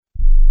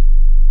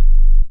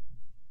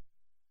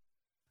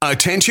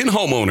Attention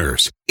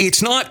homeowners.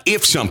 It's not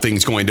if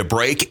something's going to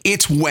break,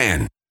 it's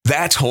when.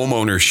 That's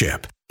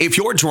homeownership. If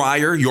your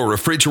dryer, your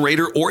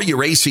refrigerator, or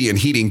your AC and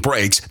heating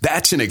breaks,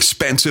 that's an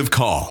expensive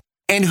call.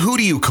 And who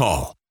do you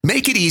call?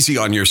 Make it easy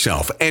on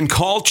yourself and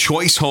call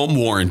Choice Home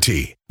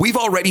Warranty. We've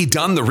already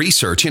done the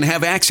research and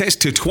have access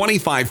to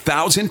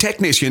 25,000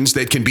 technicians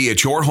that can be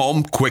at your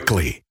home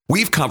quickly.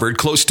 We've covered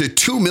close to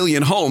 2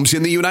 million homes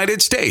in the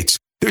United States.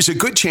 There's a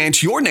good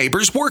chance your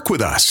neighbors work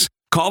with us.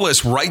 Call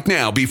us right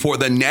now before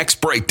the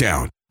next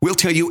breakdown. We'll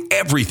tell you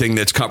everything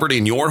that's covered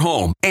in your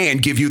home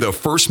and give you the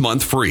first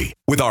month free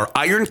with our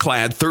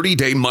ironclad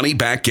 30-day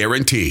money-back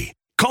guarantee.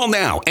 Call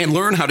now and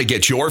learn how to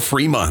get your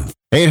free month.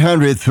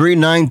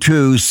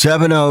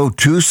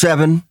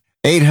 800-392-7027.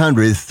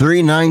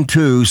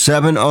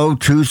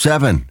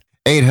 800-392-7027.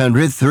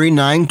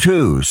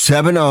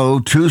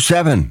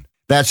 800-392-7027.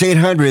 That's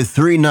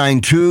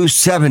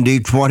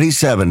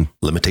 800-392-7027.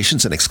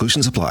 Limitations and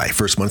exclusions apply.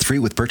 First month free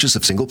with purchase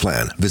of single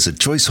plan. Visit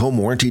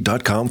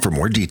choicehomewarranty.com for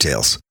more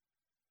details.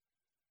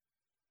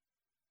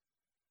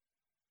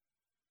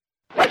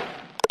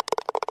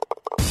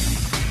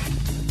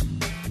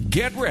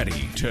 Get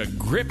ready to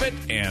grip it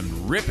and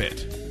rip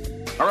it.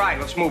 All right,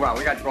 let's move on.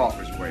 We got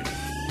golfers waiting.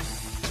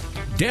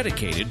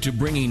 Dedicated to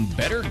bringing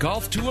better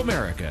golf to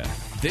America,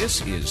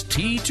 this is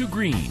Tee to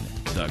Green,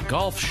 the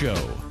golf show.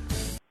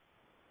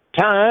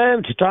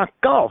 Time to talk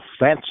golf.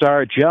 That's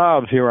our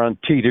job here on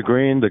Tee to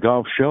Green, the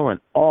golf show, and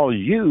all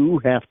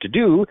you have to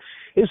do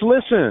is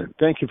listen.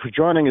 Thank you for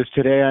joining us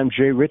today. I'm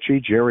Jay Ritchie.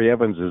 Jerry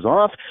Evans is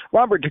off.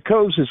 Robert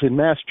DeCose is in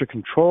master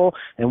control,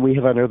 and we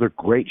have another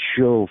great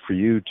show for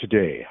you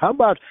today. How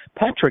about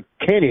Patrick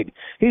Koenig?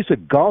 He's a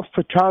golf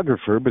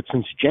photographer, but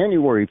since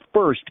January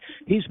 1st,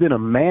 he's been a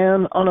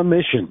man on a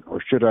mission,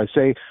 or should I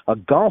say a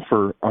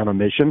golfer on a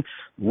mission.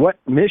 What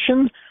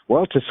mission?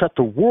 Well, to set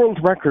the world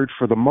record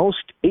for the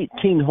most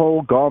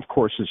 18-hole golf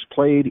courses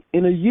played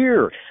in a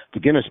year. The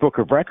Guinness Book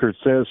of Records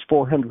says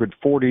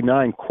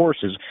 449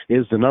 courses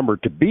is the number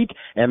to beat,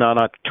 and on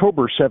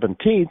October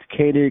 17th,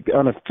 Koenig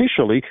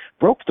unofficially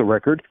broke the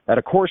record at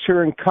a course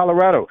here in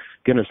Colorado.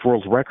 Guinness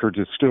World Records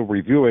is still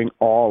reviewing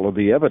all of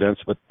the evidence,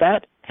 but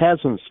that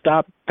hasn't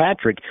stopped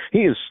Patrick. He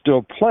is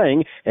still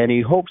playing, and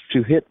he hopes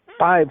to hit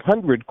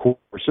 500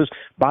 courses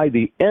by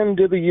the end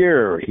of the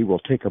year. He will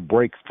take a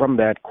break from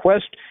that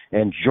quest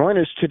and join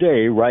us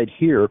today right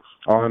here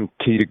on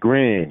Tee to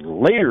Green.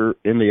 Later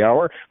in the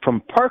hour, from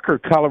Parker,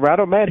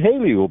 Colorado, Matt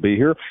Haley will be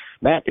here.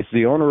 Matt is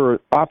the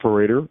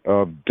owner-operator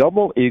of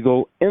Double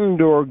Eagle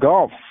Indoor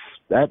Golf.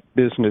 That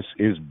business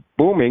is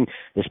booming,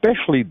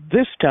 especially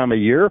this time of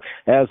year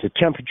as the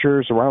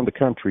temperatures around the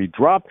country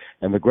drop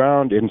and the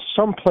ground in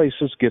some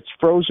places gets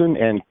frozen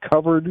and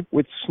covered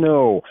with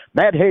snow.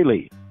 Matt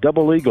Haley,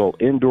 Double Eagle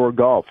Indoor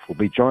Golf, will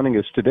be joining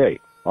us today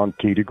on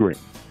Tee to Green.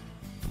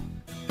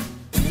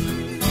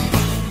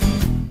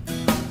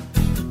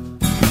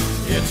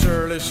 It's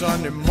early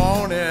Sunday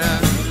morning,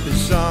 the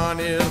sun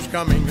is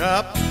coming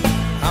up.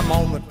 I'm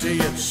on the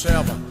tee at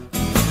 7.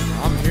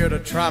 I'm here to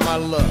try my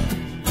luck.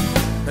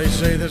 They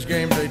say this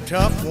game's a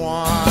tough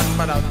one,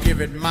 but I'll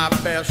give it my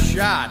best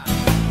shot.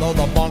 Though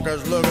the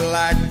bunkers look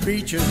like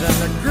beaches and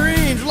the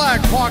greens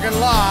like parking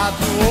lots.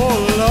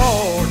 Oh,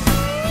 Lord,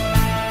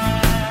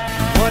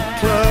 what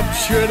club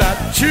should I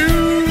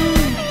choose?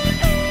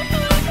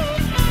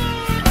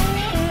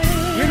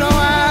 You know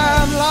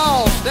I'm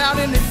lost out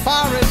in the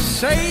forest.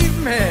 Save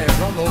me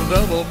from those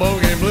double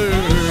bogey blues.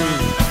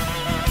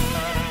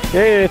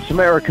 Hey, it's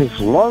America's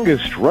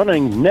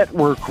longest-running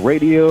network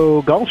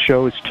radio golf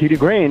show. It's Tee to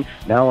Green,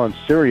 now on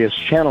Sirius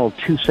Channel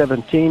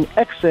 217,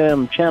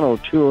 XM Channel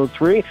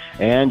 203,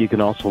 and you can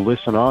also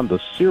listen on the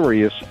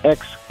Sirius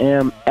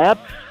XM app.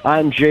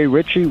 I'm Jay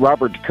Ritchie.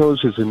 Robert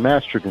DeCose is in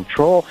master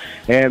control,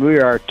 and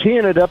we are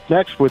teeing it up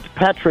next with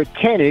Patrick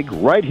Koenig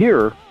right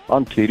here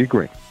on Tee to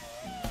Green.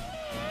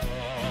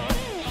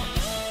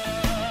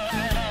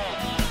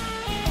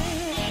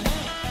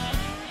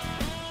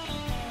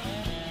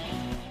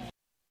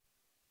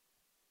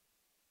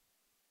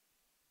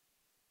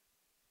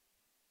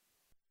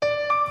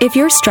 If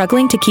you're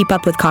struggling to keep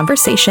up with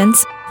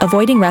conversations,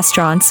 avoiding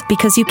restaurants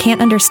because you can't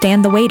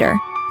understand the waiter,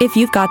 if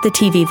you've got the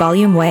TV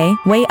volume way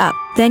up,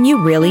 then you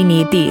really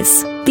need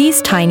these.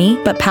 These tiny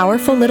but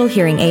powerful little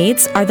hearing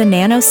aids are the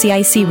Nano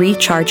CIC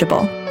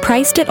Rechargeable,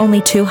 priced at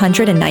only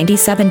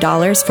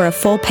 $297 for a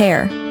full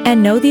pair.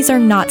 And no, these are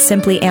not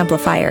simply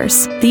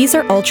amplifiers. These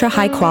are ultra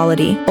high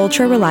quality,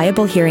 ultra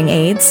reliable hearing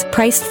aids,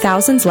 priced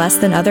thousands less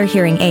than other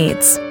hearing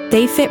aids.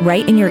 They fit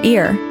right in your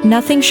ear,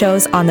 nothing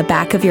shows on the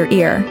back of your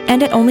ear,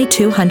 and at only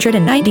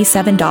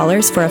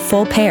 $297 for a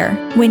full pair.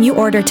 When you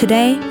order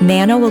today,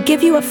 Nano will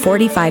give you a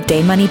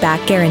 45-day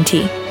money-back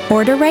guarantee.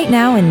 Order right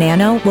now and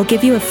Nano will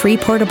give you a free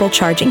portable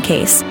charging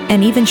case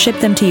and even ship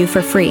them to you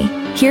for free.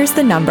 Here's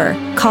the number.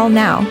 Call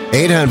now.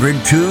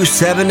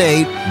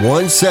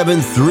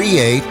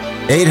 800-278-1738.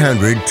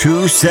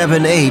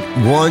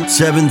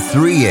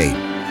 800-278-1738.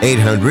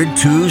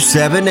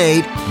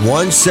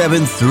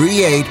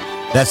 800-278-1738.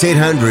 That's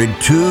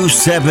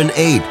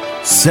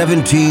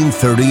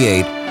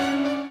 800-278-1738.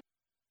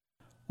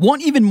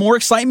 Want even more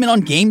excitement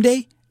on game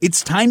day?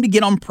 It's time to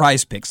get on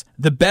Prize Picks,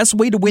 the best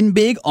way to win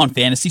big on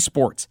fantasy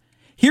sports.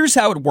 Here's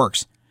how it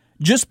works.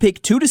 Just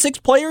pick 2 to 6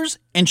 players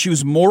and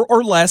choose more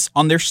or less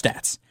on their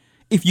stats.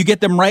 If you get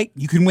them right,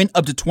 you can win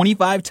up to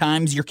 25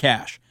 times your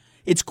cash.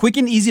 It's quick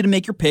and easy to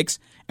make your picks,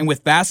 and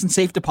with fast and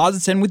safe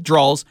deposits and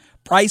withdrawals,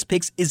 Prize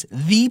Picks is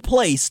the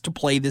place to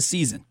play this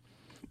season.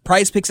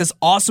 Prize Picks has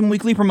awesome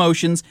weekly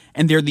promotions,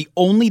 and they're the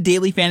only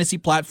daily fantasy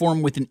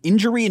platform with an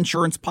injury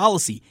insurance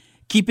policy,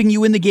 keeping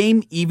you in the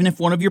game even if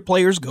one of your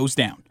players goes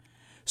down.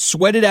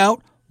 Sweat it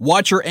out,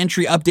 watch your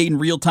entry update in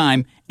real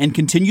time, and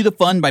continue the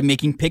fun by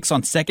making picks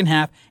on second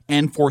half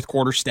and fourth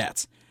quarter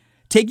stats.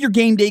 Take your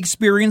game day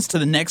experience to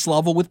the next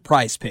level with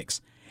Prize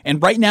Picks.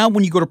 And right now,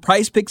 when you go to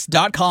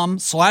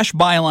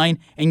prizepicks.com/byline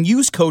and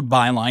use code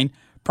byline,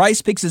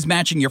 Prize Picks is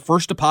matching your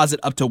first deposit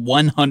up to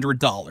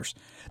 $100.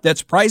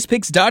 That's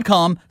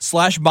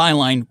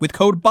prizepicks.com/byline with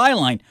code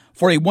byline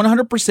for a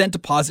 100%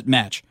 deposit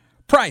match.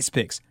 Prize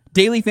Picks,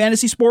 daily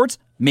fantasy sports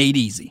made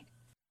easy.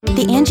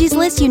 The Angie's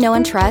List you know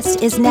and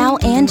trust is now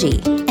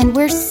Angie, and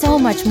we're so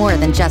much more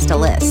than just a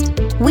list.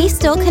 We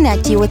still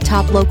connect you with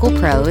top local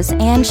pros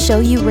and show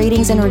you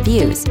ratings and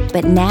reviews,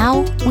 but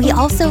now we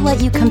also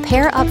let you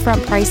compare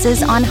upfront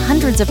prices on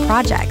hundreds of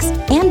projects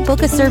and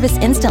book a service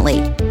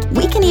instantly.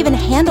 We can even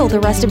handle the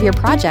rest of your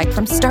project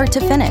from start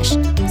to finish.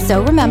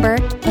 So remember,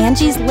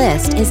 Angie's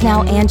List is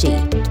now Angie,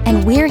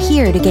 and we're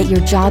here to get your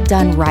job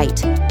done right.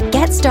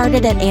 Get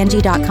started at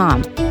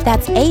Angie.com.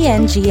 That's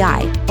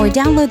ANGI, or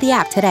download the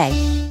app today.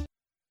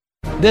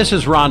 This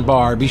is Ron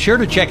Barr. Be sure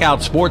to check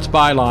out Sports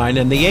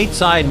Byline and the 8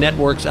 Side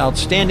Network's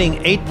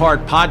outstanding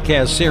 8-part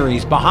podcast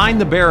series,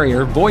 Behind the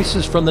Barrier,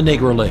 Voices from the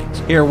Negro Leagues.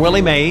 Here,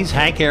 Willie Mays,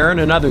 Hank Aaron,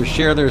 and others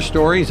share their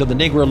stories of the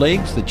Negro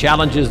Leagues, the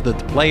challenges that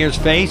the players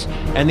face,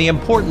 and the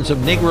importance of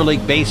Negro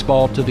League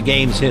baseball to the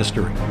game's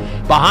history.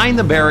 Behind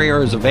the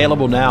Barrier is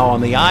available now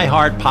on the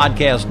iHeart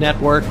Podcast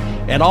Network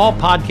and all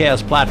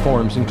podcast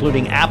platforms,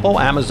 including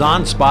Apple,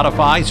 Amazon,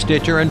 Spotify,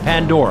 Stitcher, and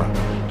Pandora.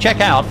 Check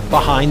out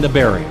Behind the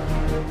Barrier.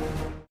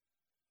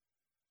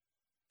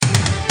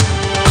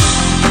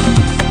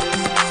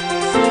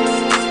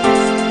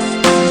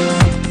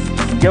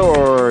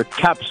 Your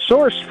top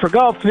source for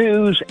golf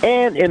news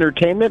and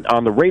entertainment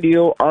on the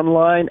radio,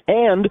 online,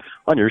 and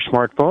on your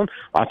smartphone.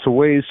 Lots of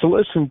ways to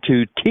listen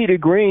to Tee to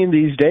Green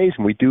these days,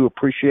 and we do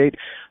appreciate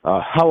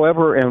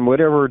however and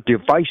whatever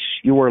device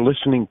you are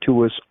listening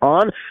to us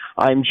on.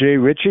 I'm Jay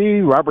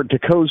Ritchie. Robert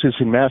DeCoze is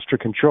in master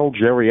control.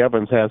 Jerry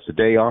Evans has the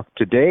day off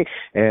today,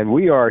 and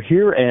we are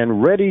here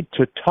and ready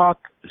to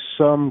talk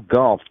some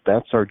golf.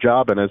 That's our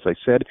job, and as I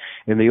said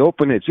in the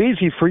open, it's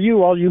easy for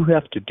you. All you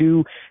have to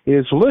do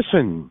is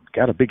listen.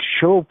 Got a big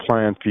show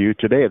planned for you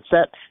today. It's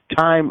that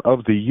time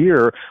of the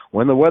year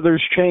when the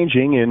weather's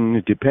changing,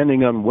 and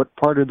depending on what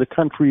part of the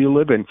country you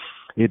live in,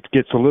 it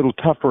gets a little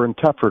tougher and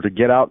tougher to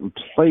get out and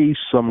play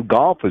some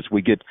golf as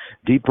we get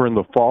deeper in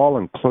the fall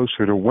and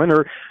closer to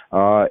winter.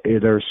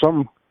 There are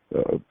some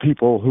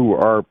people who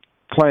are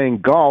playing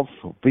golf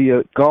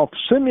via golf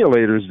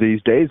simulators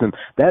these days, and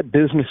that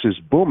business is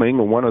booming.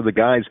 And one of the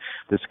guys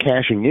that's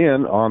cashing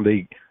in on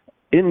the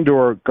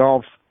indoor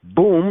golf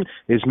boom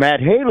is Matt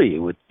Haley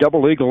with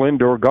Double Eagle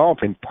Indoor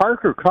Golf in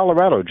Parker,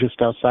 Colorado,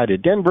 just outside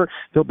of Denver.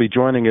 He'll be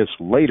joining us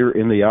later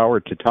in the hour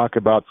to talk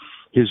about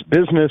his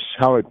business,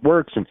 how it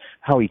works, and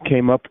how he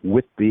came up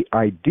with the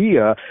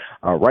idea.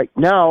 Right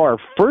now, our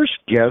first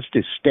guest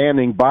is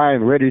standing by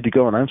and ready to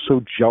go, and I'm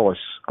so jealous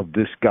of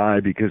this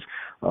guy because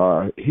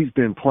he's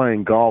been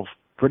playing golf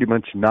pretty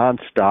much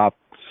nonstop,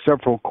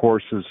 several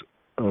courses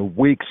a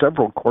week,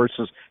 several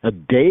courses a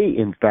day,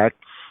 in fact,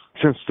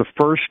 since the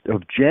 1st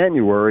of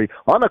January,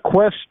 on a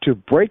quest to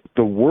break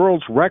the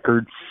world's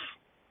record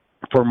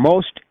for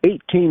most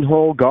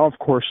 18-hole golf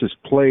courses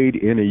played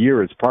in a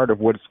year. It's part of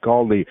what's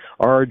called the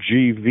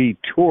RGV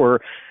Tour.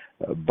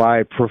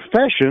 By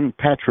profession,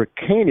 Patrick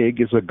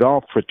Koenig is a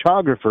golf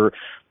photographer,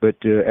 but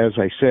as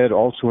I said,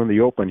 also in the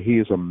open, he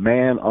is a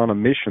man on a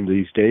mission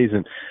these days,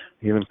 and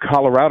in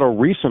Colorado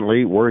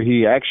recently, where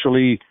he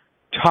actually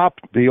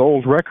topped the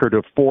old record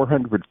of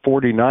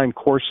 449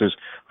 courses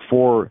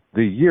for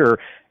the year.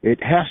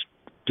 It has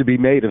to be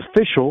made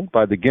official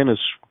by the Guinness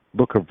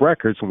Book of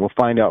Records, and we'll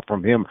find out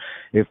from him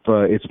if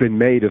it's been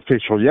made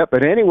official yet.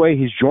 But anyway,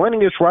 he's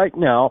joining us right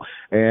now,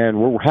 and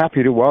we're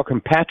happy to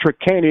welcome Patrick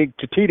Koenig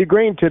to Tee to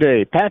Green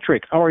today.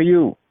 Patrick, how are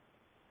you?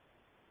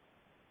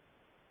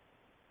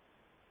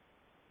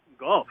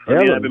 Golf. I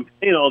mean, I've been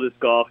playing all this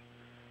golf.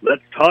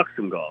 Let's talk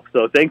some golf.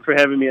 So thanks for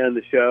having me on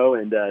the show,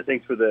 and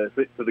thanks for the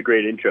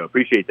great intro.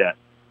 Appreciate that.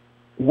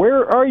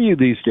 Where are you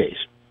these days?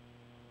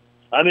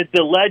 I'm at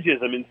the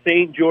Ledges. I'm in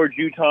St. George,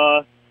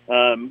 Utah.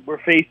 We're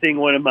facing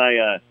one of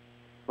my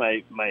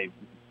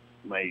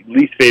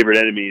least favorite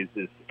enemies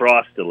is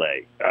frost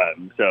delay.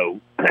 So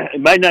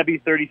it might not be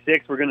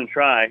 36. We're going to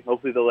try.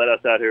 Hopefully they'll let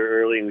us out here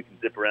early and we can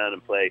zip around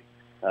and play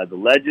the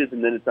Ledges,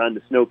 and then it's on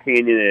to Snow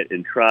Canyon at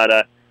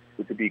Entrada,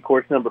 which would be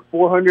course number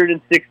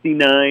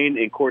 469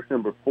 and course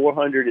number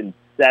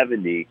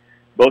 470.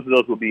 Both of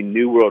those will be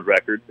new world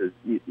records. As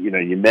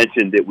you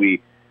mentioned that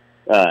we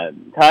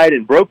tied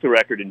and broke the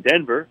record in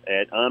Denver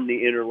at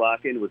Omni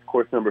Interlaken with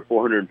course number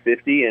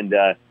 450, and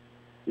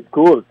it's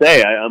cool to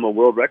say I'm a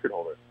world record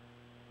holder.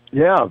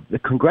 Yeah,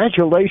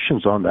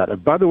 congratulations on that.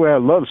 And by the way, I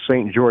love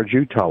St. George,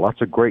 Utah.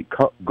 Lots of great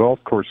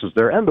golf courses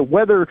there. And the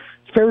weather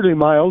is fairly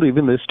mild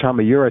even this time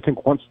of year. I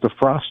think once the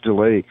frost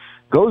delay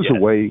goes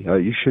away,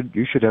 you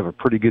should have a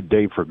pretty good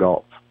day for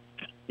golf.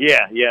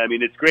 Yeah. I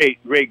mean, it's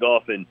great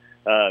golf, and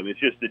it's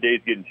just the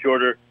day's getting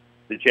shorter.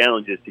 The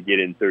challenge is to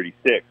get in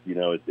 36. You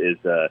know,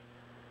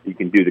 you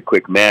can do the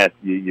quick math.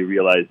 You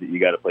realize that you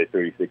got to play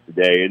 36 a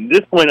day. And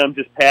at this point, I'm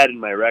just padding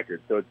my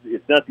record, so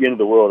it's not the end of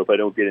the world if I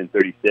don't get in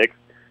 36.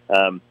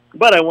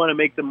 But I want to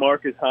make the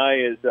mark as high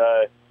as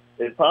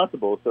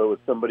possible. So if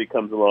somebody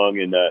comes along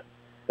and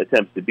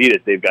attempts to beat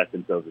it, they've got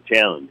themselves a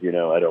challenge. You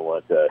know, I don't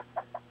want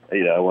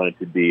I want it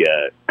to be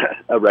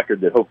a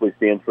record that hopefully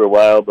stands for a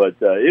while. But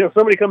if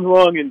somebody comes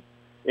along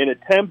and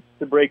attempts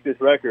to break this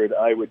record,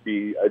 I'd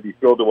be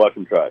thrilled to watch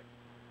them try.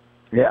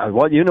 Yeah,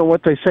 well, you know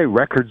what they say: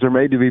 records are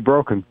made to be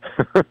broken.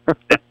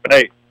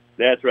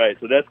 That's right.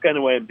 So that's kind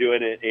of why I'm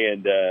doing it,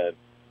 and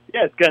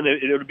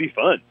it'll be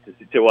fun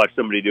to watch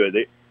somebody do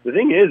it. The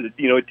thing is,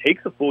 it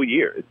takes a full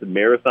year. It's a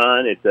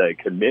marathon. It's a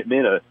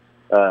commitment,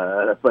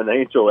 a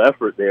financial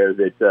effort there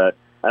that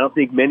I don't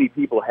think many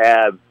people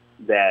have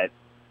that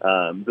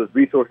those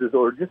resources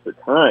or just the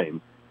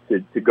time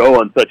to go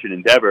on such an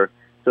endeavor.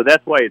 So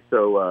that's why it's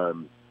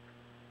so.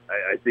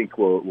 I think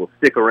we'll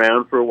stick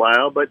around for a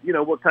while, but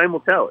time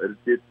will tell.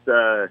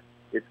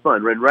 It's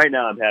fun. And right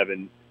now, I'm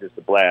having just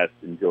a blast,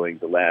 enjoying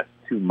the last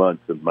 2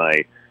 months of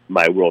my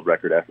world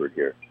record effort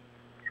here.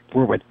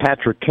 We're with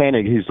Patrick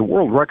Koenig. He's the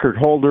world record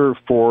holder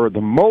for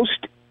the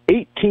most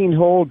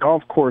 18-hole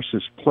golf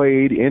courses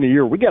played in a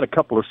year. We got a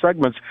couple of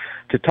segments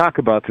to talk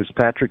about this,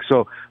 Patrick.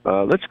 So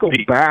let's go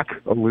back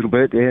a little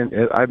bit.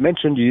 And I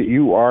mentioned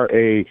you are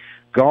a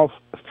golf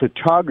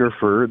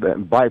photographer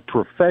by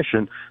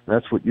profession.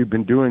 That's what you've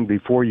been doing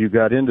before you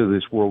got into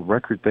this world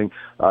record thing.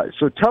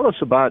 So tell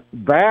us about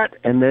that,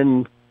 and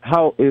then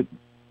how it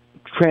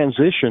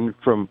transitioned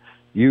from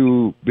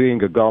you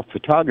being a golf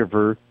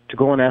photographer to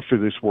going after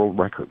this world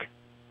record.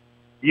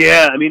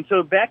 Yeah, I mean,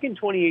 so back in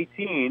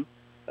 2018,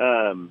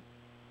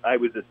 I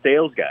was a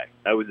sales guy.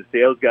 I was a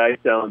sales guy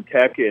selling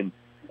tech in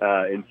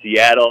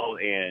Seattle,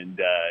 and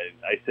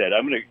I said,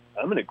 I'm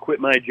gonna quit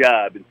my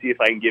job and see if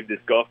I can give this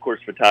golf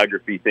course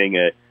photography thing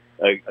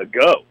a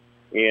go.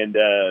 And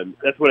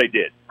that's what I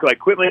did. So I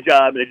quit my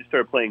job and I just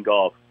started playing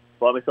golf.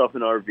 Bought myself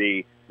an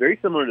RV, very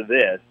similar to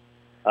this,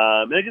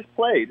 and I just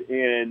played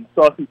and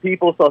saw some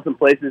people, saw some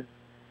places,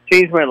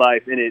 changed my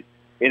life, and it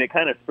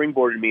kind of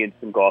springboarded me into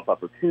some golf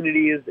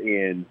opportunities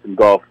and some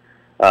golf,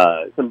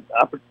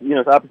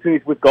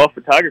 opportunities with golf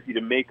photography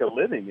to make a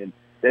living. And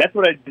that's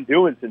what I've been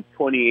doing since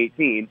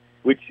 2018,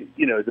 which,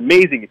 is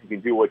amazing if you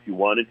can do what you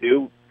want to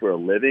do for a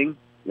living.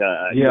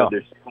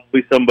 There's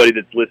probably somebody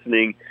that's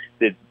listening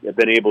that's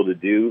been able to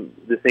do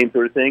the same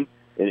sort of thing.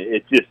 And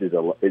it just is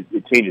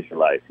it changes your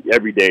life.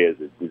 Every day is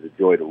a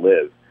joy to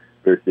live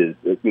versus,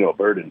 a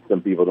burden.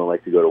 Some people don't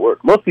like to go to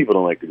work. Most people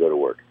don't like to go to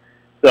work.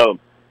 So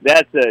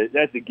that's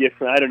a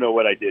gift. I don't know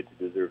what I did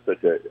to deserve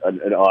such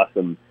an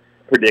awesome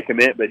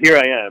predicament, but here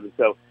I am.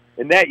 So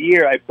in that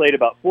year, I played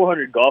about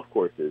 400 golf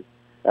courses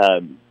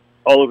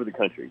all over the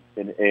country.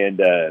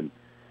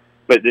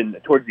 But then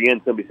towards the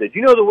end, somebody said,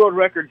 the world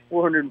record's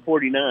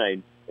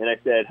 449. And I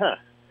said,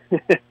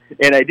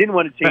 and I didn't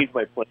want to change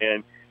my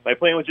plan. My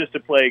plan was just to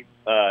play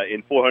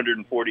in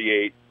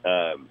 448,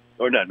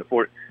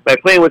 my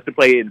plan was to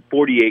play in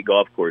 48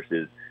 golf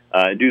courses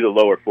and do the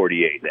lower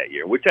 48 that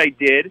year, which I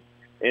did.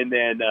 And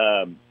then,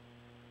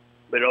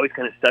 but it always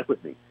kind of stuck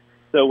with me.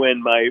 So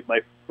when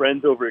my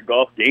friends over at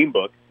Golf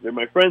Gamebook, they're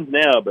my friends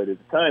now, but at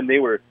the time they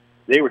were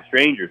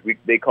strangers.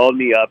 They called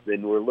me up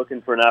and were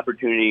looking for an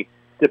opportunity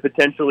to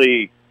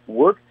potentially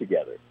work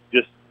together.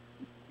 Just,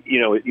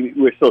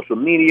 with social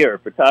media or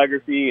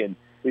photography. And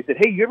they said,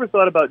 "Hey, you ever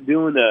thought about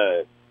doing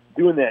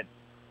that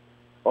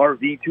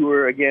RV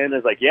tour again?" I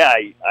was like, "Yeah,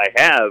 I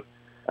have.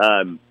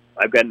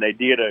 I've got an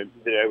idea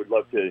that I would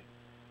love to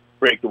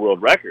break the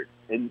world record."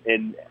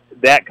 And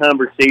that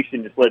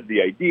conversation just led to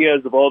the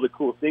ideas of all the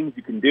cool things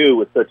you can do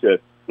with such a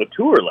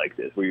tour like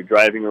this, where you're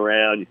driving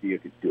around, you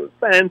can do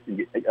events and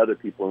get other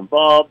people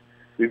involved.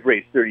 We've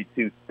raised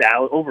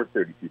over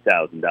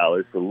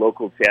 $32,000 for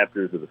local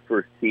chapters of the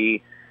First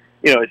Tee.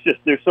 It's just,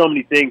 there's so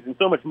many things and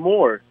so much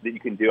more that you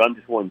can do. I'm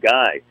just one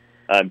guy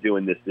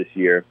doing this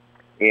year,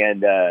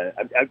 and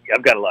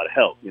I've got a lot of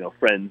help.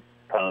 Friends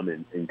come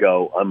and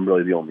go. I'm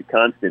really the only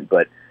constant.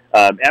 But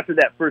after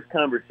that first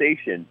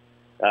conversation,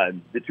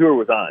 the tour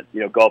was on.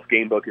 Golf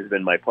Gamebook has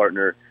been my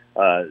partner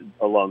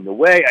along the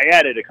way. I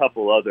added a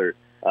couple other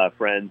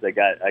friends. I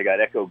got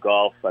Echo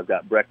Golf. I've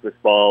got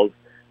Breakfast Balls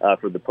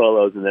for the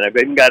polos, and then I've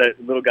even got a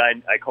little guy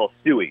I call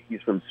Stewie.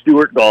 He's from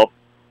Stewart Golf,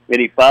 and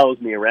he follows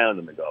me around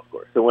on the golf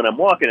course. So when I'm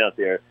walking out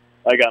there,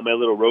 I got my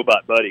little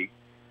robot buddy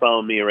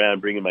following me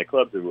around, bringing my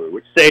clubs everywhere,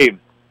 which saves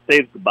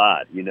the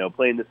bod.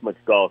 Playing this much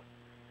golf,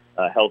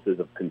 health is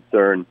of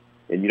concern,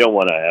 and you don't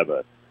want to have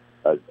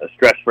a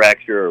stress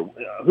fracture, or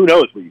who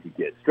knows what you could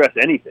get. Stress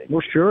anything.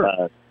 Well,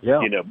 sure.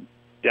 You know,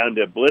 down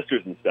to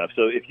blisters and stuff.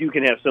 So if you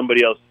can have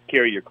somebody else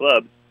carry your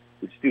clubs,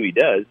 which Stewie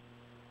does,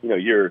 you know,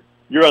 you're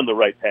on the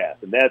right path.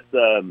 And that's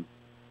those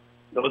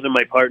are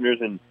my partners.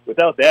 And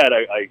without that,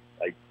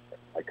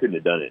 I couldn't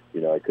have done it.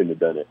 You know, I couldn't have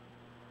done it.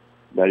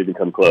 Not even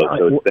come close.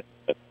 So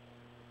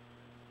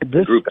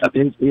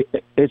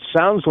it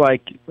sounds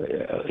like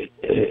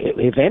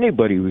if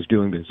anybody was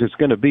doing this, it's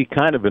going to be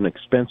kind of an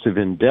expensive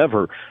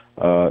endeavor,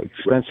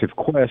 expensive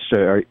quest,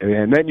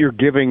 and then you're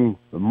giving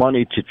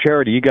money to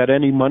charity. You got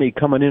any money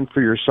coming in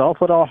for yourself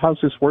at all? How's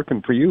this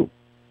working for you?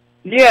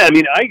 Yeah, I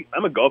mean,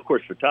 I'm a golf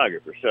course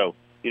photographer, so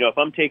you know, if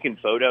I'm taking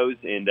photos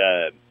and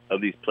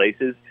of these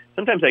places,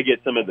 sometimes I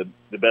get some of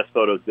the best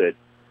photos that,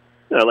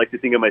 you know, I like to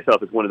think of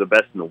myself as one of the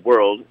best in the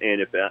world.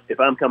 And if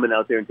I'm coming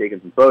out there and taking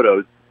some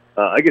photos,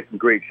 I get some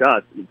great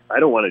shots. I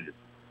don't want to just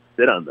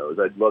sit on those.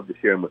 I'd love to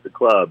share them with the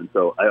club, and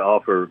so I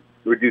offer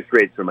reduced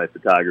rates for my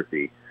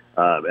photography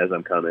as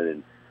I'm coming.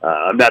 And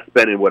I'm not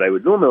spending what I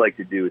would normally like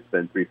to do is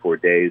spend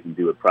 3-4 days and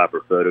do a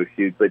proper photo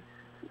shoot. But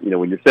you know,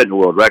 when you're setting a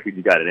world record,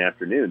 you got an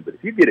afternoon. But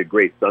if you get a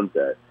great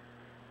sunset,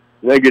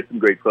 and I get some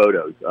great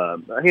photos.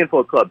 A handful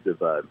of clubs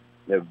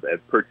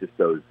have purchased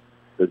those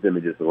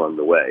images along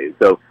the way.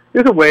 So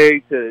there's a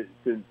way to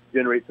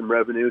generate some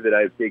revenue that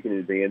I've taken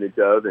advantage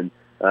of, and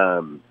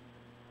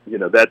you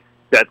know, that's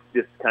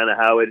just kind of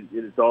how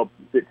it's all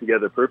fit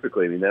together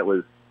perfectly. I mean, that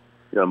was,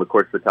 you know, I'm a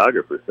course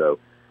photographer, so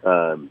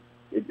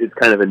it's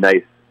kind of a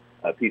nice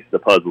piece of the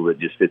puzzle that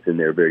just fits in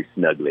there very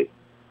snugly.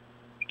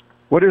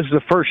 What is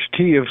the first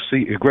tee of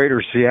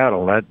Greater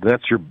Seattle?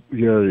 That's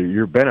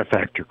your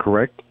benefactor,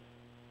 correct?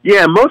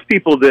 Yeah, most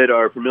people that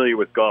are familiar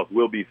with golf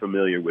will be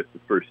familiar with the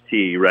First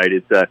Tee, right?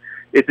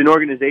 It's an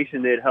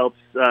organization that helps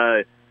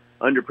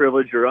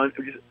underprivileged or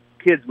just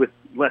kids with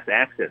less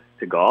access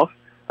to golf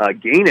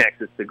gain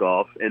access to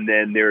golf, and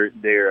then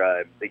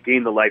they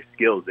gain the life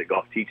skills that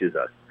golf teaches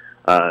us.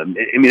 I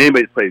mean,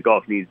 anybody that plays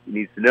golf needs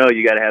to know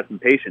you got to have some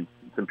patience,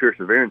 some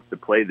perseverance to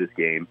play this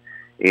game,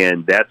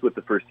 and that's what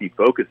the First Tee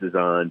focuses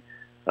on.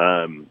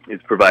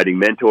 Is providing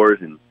mentors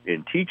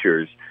and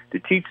teachers to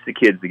teach the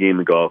kids the game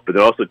of golf, but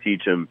they also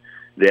teach them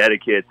the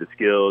etiquette, the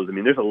skills. I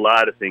mean, there's a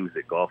lot of things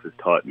that golf has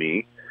taught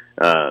me.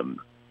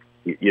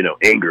 You know,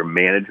 anger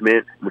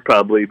management would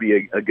probably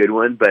be a good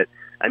one, but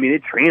I mean,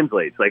 it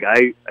translates. Like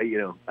I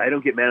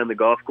don't get mad on the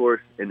golf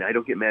course, and I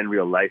don't get mad in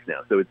real life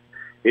now. So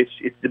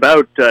it's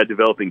about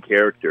developing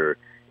character.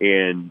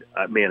 And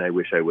man, I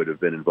wish I would have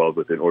been involved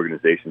with an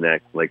organization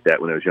like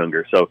that when I was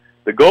younger. So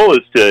the goal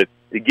is to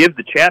give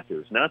the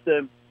chapters, not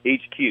the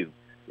HQ,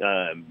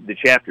 the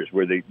chapters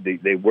where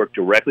they work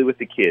directly with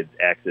the kids,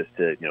 access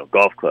to, you know,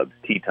 golf clubs,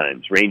 tee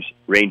times,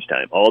 range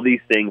time, all these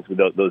things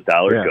those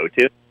dollars go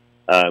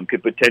to,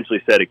 could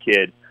potentially set a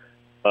kid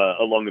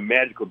along a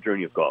magical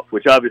journey of golf,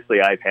 which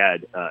obviously I've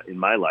had in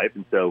my life,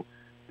 and so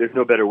there's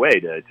no better way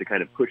to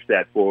kind of push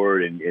that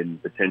forward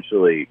and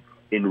potentially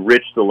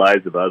enrich the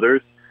lives of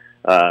others.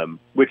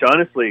 Which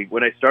honestly,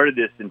 when I started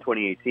this in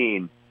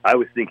 2018, I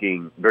was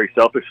thinking very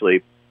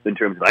selfishly in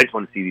terms of I just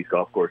want to see these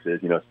golf courses,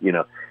 you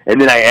know,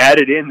 and then I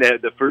added in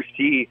the First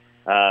Tee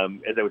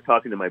as I was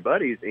talking to my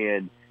buddies,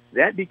 and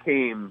that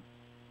became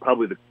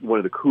probably one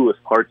of the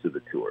coolest parts of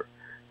the tour.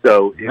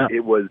 So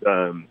it was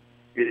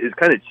it's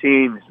kind of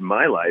changed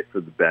my life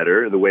for the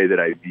better, the way that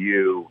I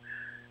view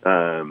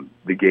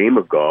the game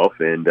of golf,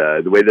 and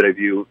the way that I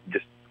view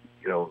just,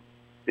 you know,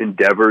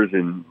 endeavors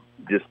and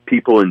just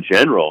people in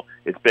general.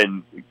 It's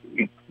been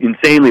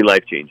insanely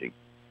life-changing.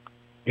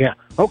 Yeah.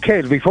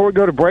 Okay, before we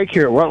go to break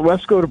here, well,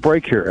 let's go to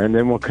break here, and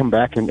then we'll come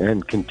back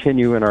and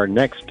continue in our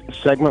next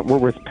segment. We're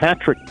with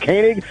Patrick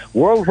Koenig,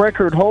 world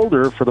record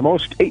holder for the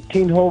most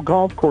 18-hole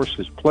golf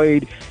courses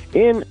played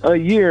in a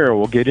year.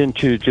 We'll get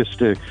into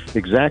just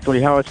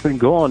exactly how it's been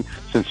going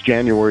since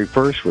January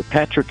 1st with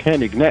Patrick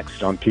Koenig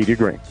next on Tee to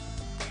Green.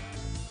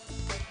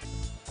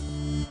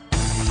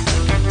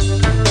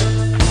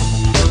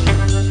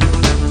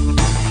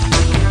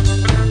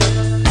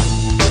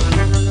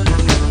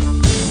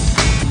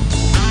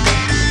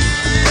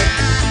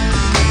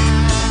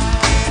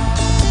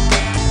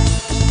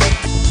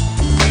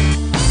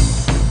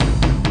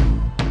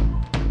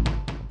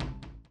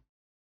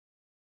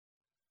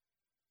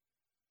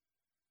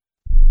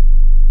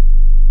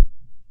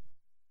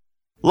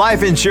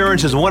 Life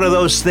insurance is one of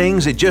those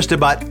things that just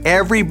about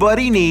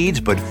everybody needs,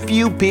 but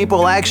few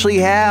people actually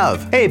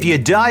have. Hey, if you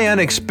die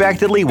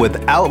unexpectedly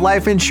without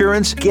life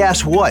insurance,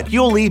 guess what?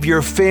 You'll leave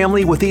your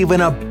family with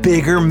even a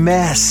bigger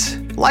mess.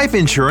 Life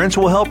insurance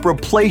will help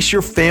replace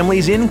your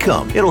family's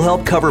income. It'll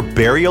help cover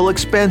burial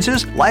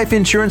expenses. Life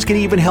insurance can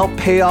even help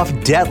pay off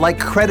debt like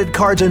credit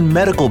cards and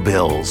medical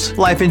bills.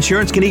 Life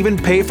insurance can even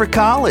pay for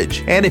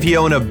college. And if you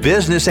own a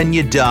business and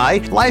you die,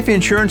 life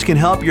insurance can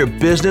help your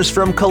business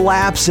from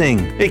collapsing.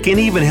 It can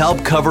even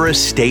help cover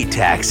estate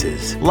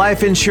taxes.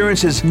 Life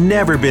insurance has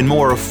never been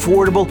more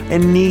affordable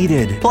and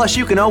needed. Plus,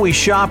 you can always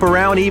shop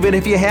around even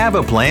if you have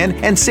a plan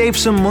and save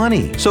some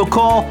money. So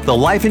call the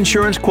Life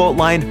Insurance Quote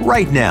Line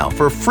right now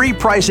for free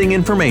pricing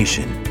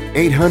information.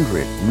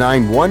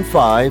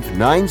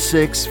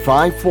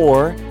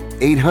 800-915-9654.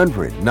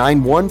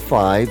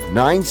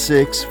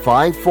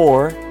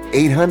 800-915-9654.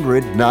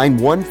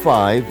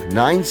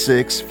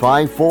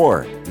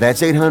 800-915-9654.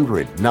 That's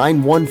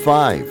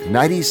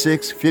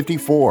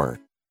 800-915-9654.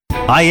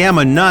 I am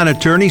a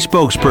non-attorney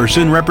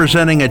spokesperson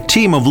representing a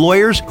team of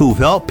lawyers who've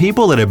helped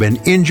people that have been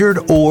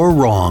injured or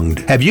wronged.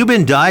 Have you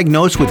been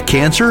diagnosed with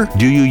cancer?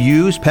 Do you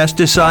use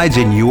pesticides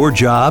in your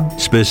job?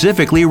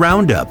 Specifically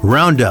Roundup.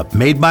 Roundup,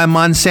 made by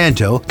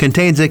Monsanto,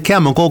 contains a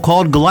chemical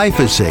called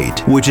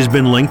glyphosate, which has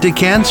been linked to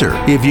cancer.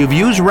 If you've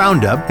used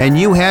Roundup and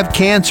you have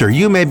cancer,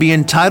 you may be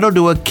entitled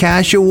to a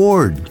cash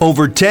award.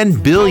 Over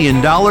 $10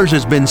 billion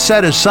has been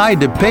set aside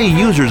to pay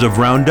users of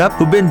Roundup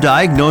who've been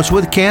diagnosed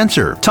with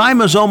cancer. Time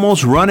is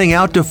almost running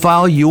out to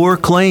file your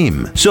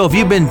claim. So if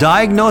you've been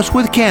diagnosed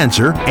with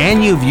cancer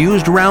and you've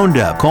used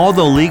Roundup, call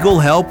the legal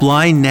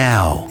helpline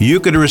now.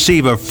 You could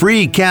receive a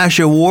free cash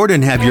award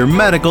and have your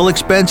medical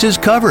expenses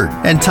covered.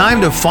 And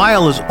time to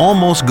file is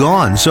almost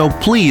gone, so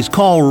please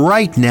call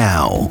right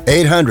now.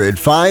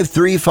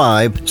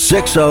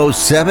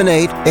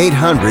 800-535-6078.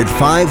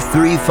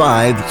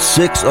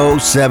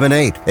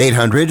 800-535-6078.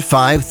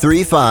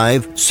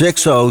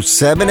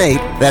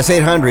 800-535-6078. That's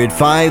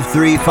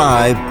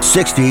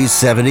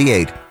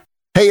 800-535-6078.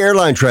 Hey,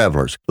 airline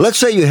travelers, let's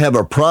say you have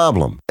a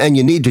problem and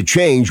you need to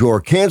change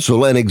or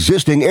cancel an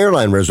existing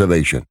airline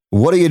reservation.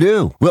 What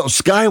do? Well,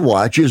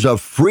 Skywatch is a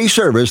free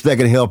service that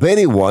can help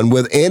anyone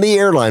with any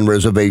airline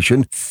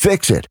reservation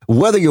fix it.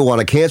 Whether you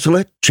want to cancel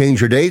it, change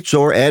your dates,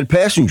 or add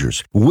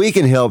passengers, we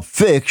can help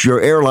fix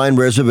your airline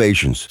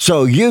reservations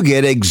so you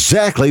get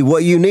exactly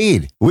what you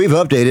need. We've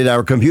updated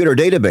our computer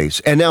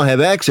database and now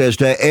have access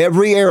to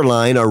every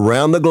airline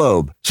around the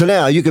globe. So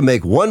now you can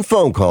make one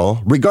phone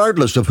call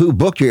regardless of who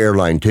booked your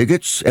airline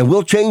tickets, and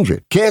we'll change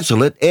it,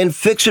 cancel it, and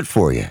fix it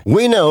for you.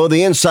 We know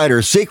the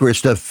insider secrets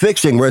to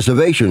fixing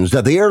reservations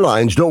that the airlines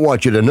don't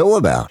want you to know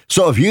about.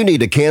 So if you need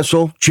to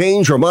cancel,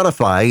 change, or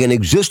modify an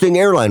existing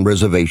airline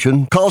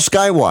reservation, call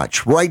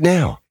Skywatch right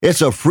now.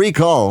 It's a free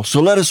call, so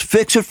let us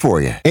fix it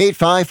for you.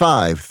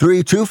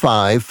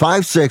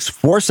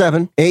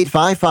 855-325-5647.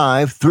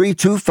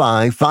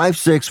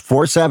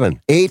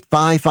 855-325-5647.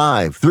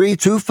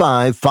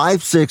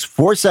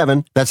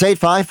 855-325-5647. That's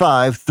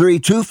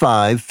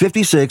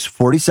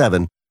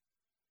 855-325-5647.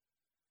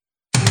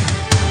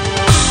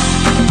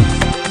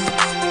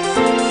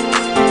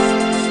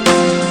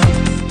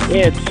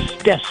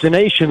 It's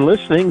destination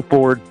listening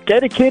for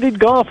dedicated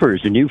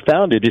golfers, and you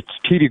found it. It's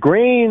Tee to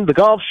Green, the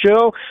golf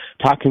show,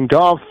 talking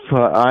golf.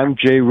 I'm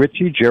Jay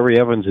Ritchie. Jerry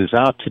Evans is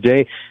out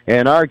today,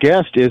 and our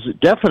guest is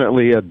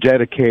definitely a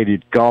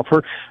dedicated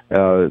golfer.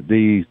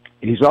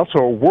 He's also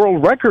a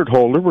world record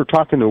holder. We're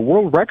talking to a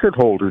world record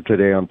holder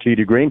today on Tee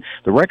to Green.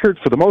 The record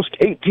for the most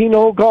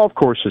 18-hole golf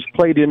courses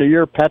played in a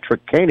year,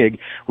 Patrick Koenig,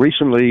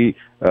 recently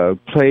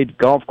played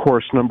golf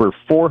course number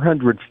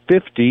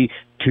 450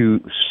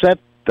 to set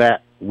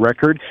that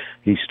record.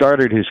 He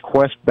started his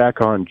quest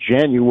back on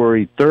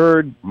January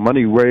 3rd.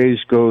 Money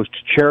raised goes to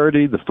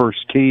charity, the First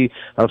Tee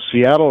of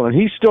Seattle, and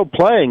he's still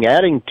playing,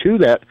 adding to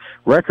that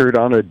record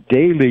on a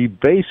daily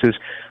basis.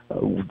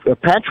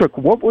 Patrick,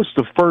 what was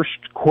the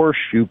first course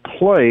you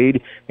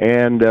played,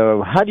 and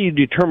how do you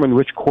determine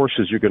which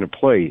courses you're going to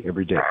play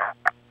every day?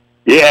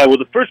 Yeah, well,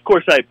 the first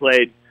course I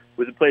played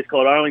was a place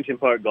called Arlington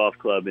Park Golf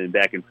Club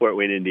back in Fort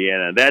Wayne,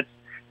 Indiana.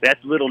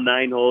 That's a little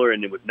 9-holer,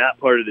 and it was not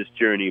part of this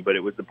journey, but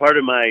it was the part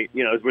of my,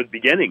 it was the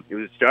beginning. It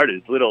was started.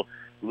 It's a little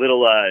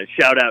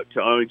shout out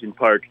to Arlington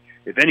Park.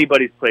 If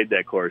anybody's played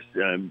that course,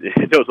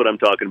 knows what I'm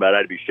talking about,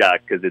 I'd be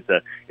shocked because it's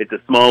a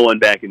small one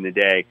back in the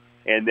day.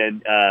 And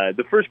then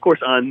the first course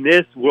on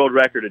this world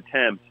record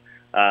attempt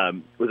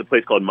was a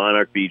place called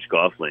Monarch Beach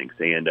Golf Links,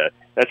 and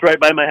that's right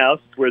by my house.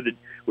 It's where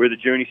the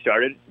journey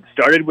started. It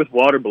started with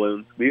water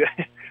balloons. We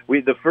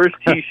the first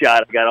tee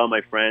shot. I got all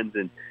my friends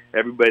and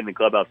everybody in the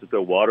clubhouse to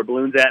throw water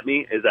balloons at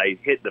me as I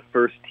hit the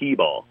first tee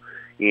ball,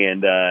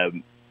 and I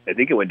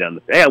think it went down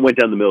the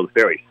middle of the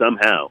fairway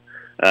somehow.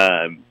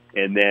 And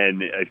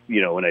then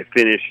when I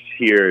finished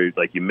here,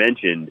 like you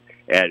mentioned,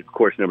 at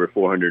course number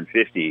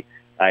 450,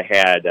 I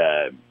had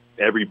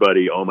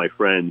everybody, all my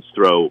friends,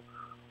 throw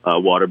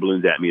water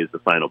balloons at me as the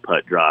final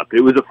putt dropped.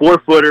 It was a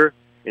 4-footer,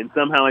 and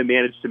somehow I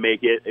managed to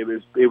make it. I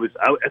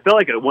felt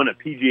like I won a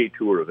PGA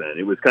Tour event.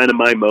 It was kind of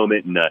my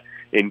moment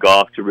in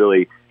golf to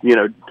really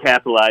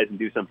capitalize and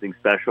do something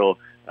special.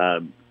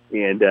 And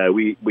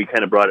we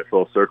kind of brought it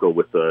full circle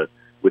with the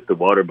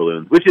water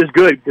balloons, which is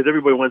good because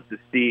everybody wants to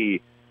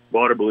see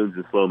water balloons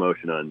in slow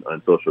motion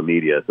on social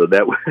media. So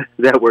that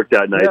worked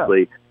out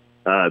nicely.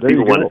 Yeah.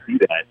 People want to see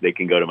that, they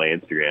can go to my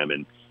Instagram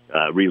and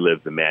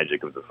relive the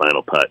magic of the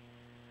final putt.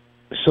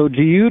 So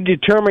do you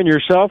determine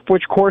yourself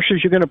which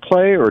courses you're going to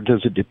play, or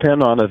does it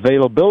depend on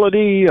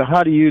availability?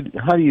 How do you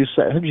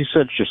set your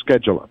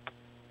schedule up?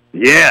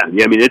 Yeah.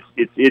 I mean,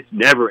 it's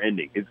never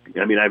ending.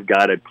 I've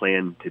got it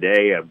planned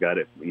today. I've got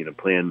it,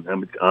 planned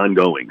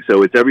ongoing.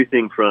 So it's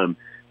everything from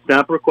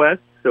stop requests.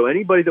 So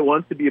anybody that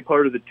wants to be a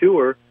part of the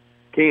tour,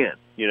 can.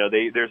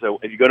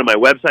 If you go to my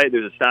website,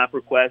 there's a stop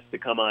request to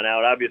come on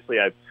out. Obviously,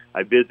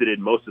 I've visited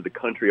most of the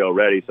country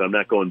already, so I'm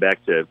not going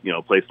back to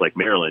a place like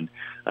Maryland.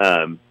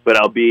 But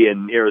I'll be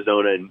in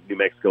Arizona and New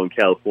Mexico and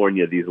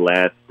California these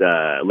last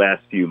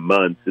few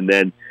months, and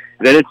then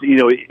it's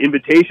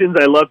invitations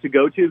I love to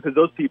go to because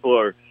those people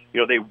are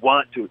they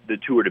want the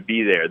tour to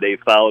be there. They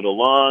followed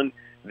along.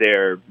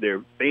 They're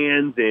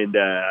fans, and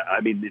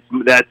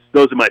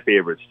those are my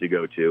favorites to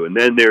go to. And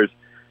then there's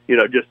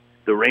just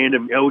the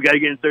random, we got to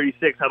get in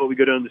 36. How about we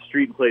go down the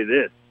street and play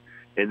this?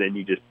 And then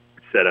you just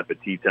set up a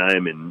tea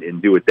time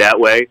and do it that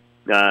way.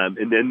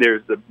 And then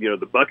there's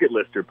the bucket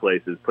lister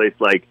places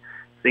like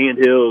Sand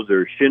Hills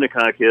or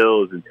Shinnecock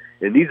Hills.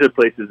 And these are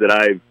places that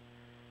I've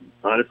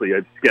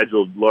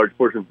scheduled large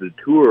portions of the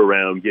tour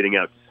around getting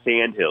out to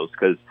Sand Hills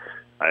because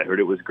I heard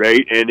it was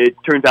great. And it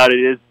turns out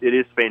it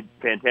is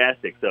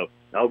fantastic. So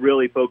I'll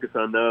really focus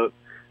on those.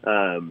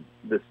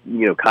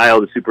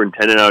 Kyle, the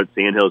superintendent out at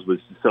Sand Hills, was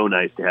so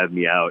nice to have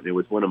me out. It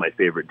was one of my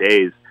favorite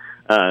days.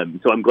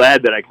 So I'm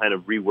glad that I kind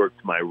of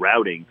reworked my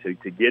routing to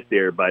get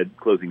there by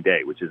closing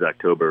day, which is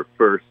October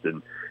 1st.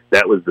 And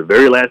that was the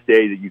very last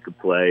day that you could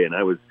play. And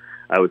I was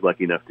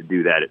lucky enough to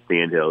do that at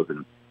Sand Hills.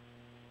 And,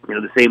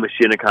 the same with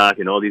Shinnecock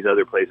and all these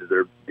other places that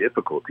are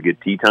difficult to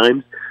get tee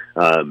times.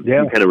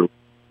 You kind of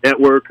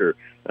network or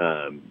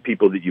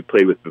people that you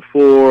played with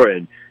before.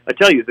 And I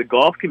tell you, the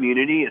golf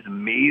community is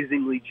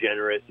amazingly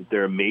generous.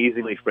 They're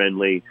amazingly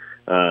friendly,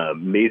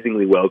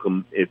 amazingly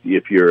welcome.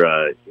 If you're,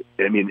 I'm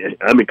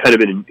kind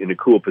of in a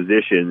cool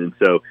position, and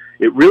so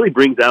it really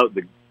brings out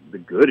the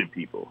good in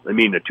people. I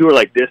mean, a tour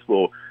like this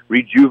will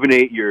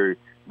rejuvenate your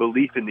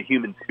belief in the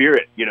human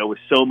spirit. With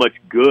so much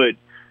good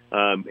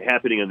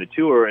happening on the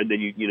tour, and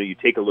then you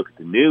take a look at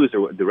the news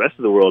or the rest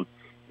of the world,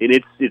 and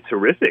it's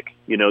horrific.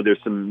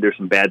 There's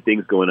some bad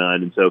things going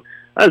on, and so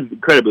I was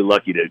incredibly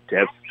lucky to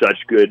have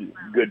such good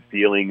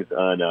feelings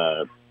on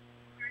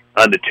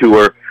the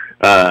tour.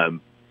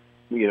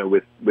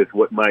 With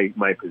what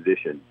my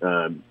position,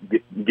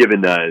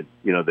 given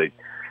the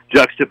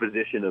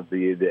juxtaposition of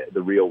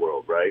the real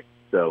world, right?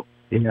 So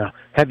yeah.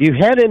 Have you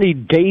had any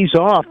days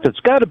off? That's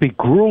got to be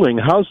grueling.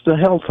 How's the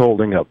health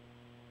holding up?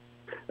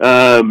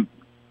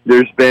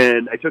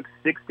 I took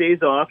 6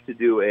 days off to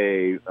do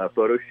a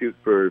photo shoot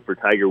for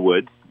Tiger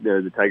Woods,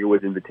 the Tiger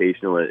Woods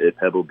Invitational at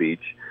Pebble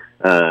Beach.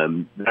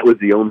 That was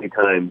the only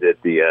time that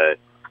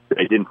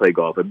I didn't play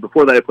golf.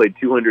 Before that, I played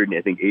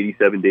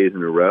 287 days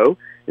in a row,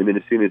 and then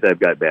as soon as I've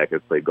got back,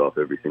 I've played golf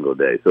every single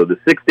day. So the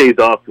 6 days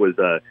off was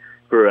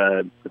for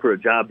a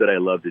job that I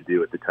love to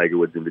do at the Tiger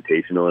Woods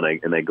Invitational,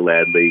 and I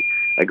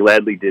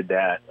gladly did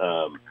that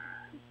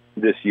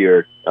this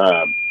year.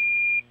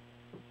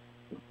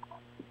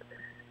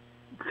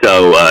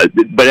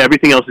 But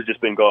everything else has just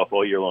been golf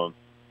all year long.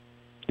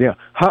 Yeah.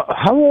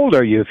 How old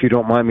are you, if you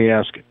don't mind me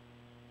asking?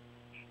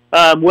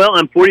 Well,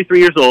 I'm 43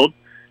 years old,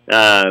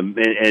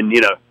 and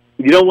you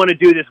don't want to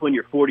do this when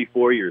you're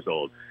 44 years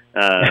old.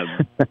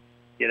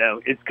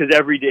 It's because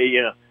every day,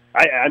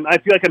 I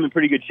feel like I'm in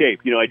pretty good shape.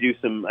 I do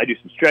some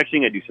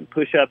stretching, I do some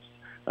push-ups.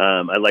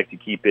 I like to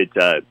keep it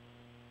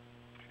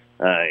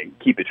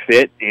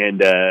fit, and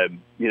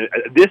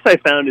this I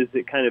found is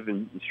it kind of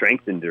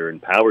strengthened or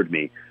empowered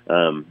me,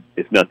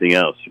 if nothing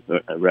else,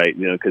 right?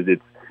 Because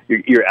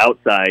you're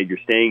outside, you're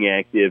staying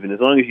active, and as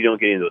long as you don't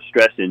get into those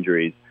stress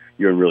injuries,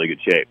 you're in really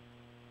good shape.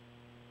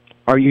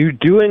 Are you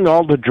doing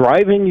all the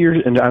driving,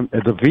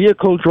 the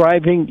vehicle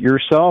driving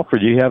yourself, or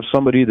do you have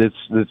somebody that's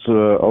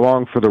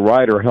along for the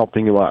ride or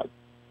helping you out?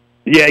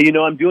 Yeah,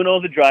 I'm doing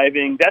all the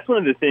driving. That's one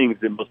of the things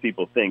that most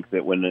people think,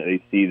 that when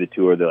they see the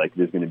tour, they're like,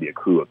 there's going to be a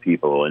crew of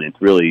people, and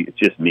it's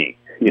just me.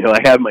 I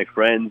have my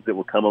friends that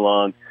will come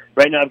along.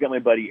 Right now, I've got my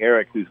buddy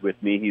Eric who's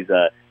with me. He's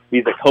a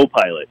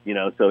co-pilot,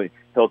 so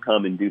he'll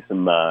come and do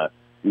some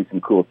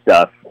cool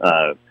stuff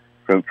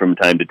from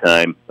time to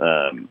time,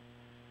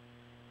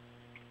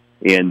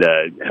 and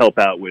help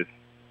out with.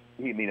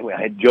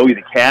 I had Joey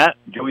the cat.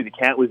 Joey the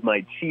cat was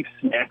my chief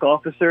snack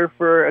officer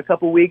for a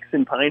couple weeks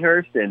in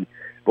Pinehurst, and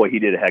boy, he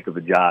did a heck of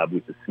a job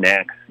with the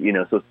snacks.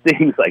 So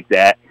things like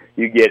that,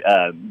 you get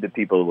the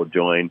people who will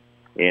join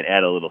and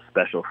add a little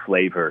special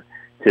flavor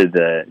to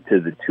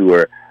the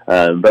tour.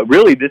 But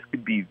really, this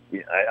could be.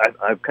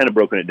 I've kind of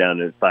broken it down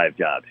into 5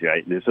 jobs,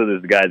 right? So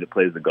there's the guy that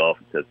plays the golf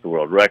and sets the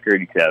world record.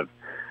 You could have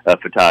a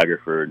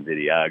photographer and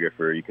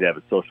videographer. You could have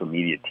a social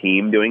media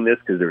team doing this,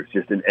 because there's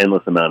just an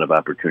endless amount of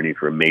opportunity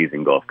for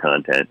amazing golf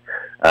content.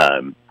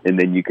 And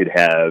then you could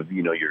have,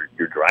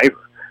 your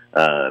driver,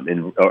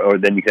 or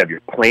then you could have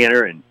your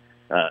planner and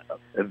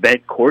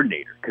event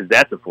coordinator, because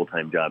that's a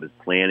full-time job, is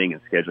planning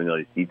and scheduling all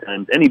these tee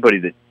times. Anybody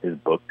that has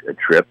booked a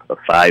trip, a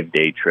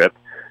 5-day trip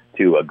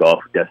to a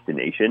golf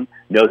destination,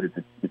 knows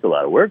it's a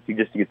lot of work. You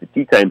just get the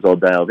tee times all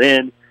dialed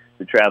in,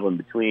 the travel in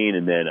between,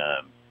 and then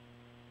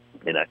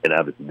and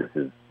obviously this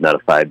is not a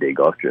 5-day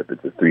golf trip;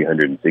 it's a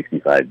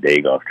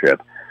 365-day golf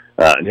trip.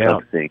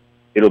 Encompassing,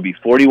 it'll be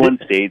 41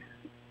 states,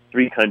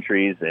 3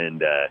 countries,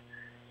 and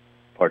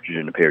partridge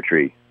in a pear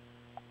tree.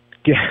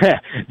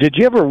 Did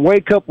you ever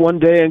wake up one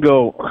day and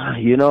go,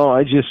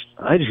 I just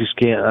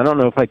can't. I don't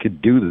know if I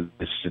could do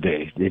this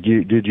today. Did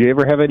you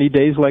ever have any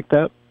days like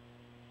that?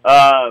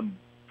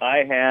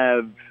 I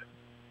have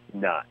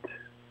not.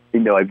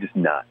 I've just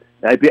not.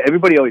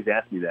 Everybody always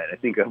asks me that. I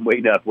think I'm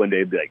waking up one day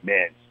and be like,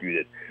 man, screw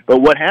this.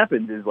 But what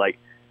happens is, like,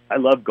 I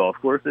love golf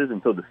courses,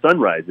 and so the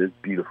sunrise is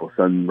beautiful.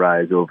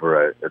 Sunrise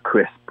over a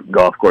crisp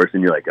golf course,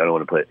 and you're like, I don't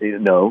want to play.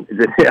 No,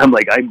 I'm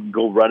like, I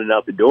go running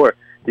out the door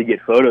to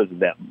get photos of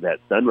that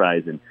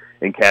sunrise and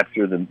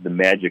capture the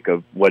magic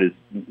of what is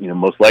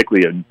most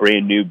likely a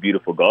brand new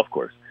beautiful golf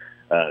course.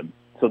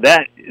 So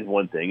that is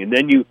one thing, and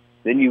then you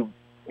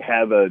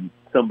have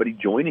somebody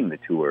joining the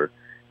tour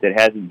that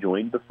hasn't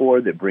joined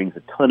before, that brings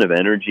a ton of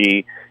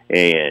energy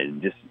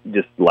and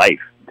just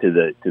life to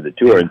the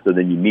tour. And so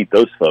then you meet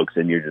those folks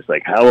and you're just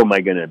like, how am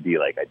I going to be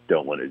like, I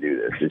don't want to do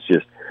this? It's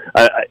just,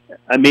 I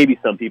maybe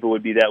some people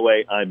would be that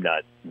way. I'm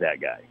not that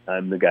guy.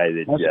 I'm the guy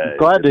that,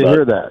 glad to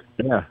hear that.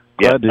 Yeah.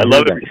 I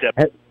love every step.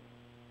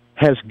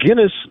 Has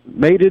Guinness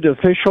made it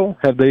official?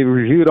 Have they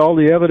reviewed all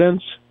the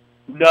evidence?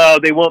 No,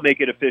 they won't make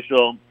it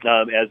official.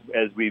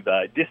 As we've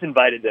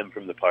disinvited them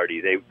from the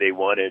party, they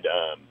wanted,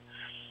 I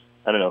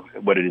don't know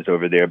what it is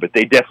over there, but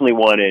they definitely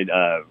wanted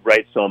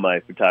rights to all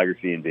my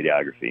photography and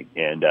videography,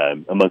 and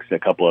amongst a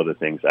couple other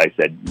things, I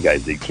said, you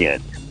guys, they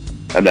can't.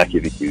 I'm not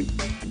giving you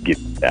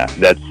that.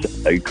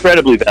 That's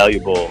incredibly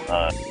valuable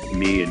to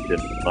me and to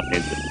my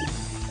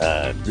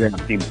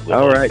clients. Seems a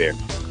little unfair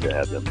to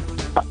have them.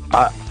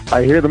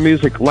 I hear the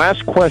music.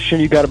 Last question.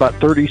 You got about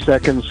 30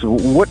 seconds.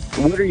 What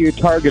are you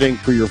targeting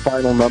for your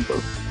final number?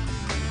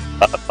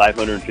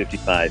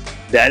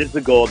 555. That is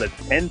the goal. That's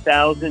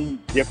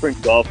 10,000 different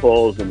golf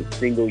holes in a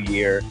single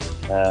year,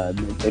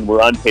 and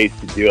we're on pace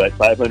to do it.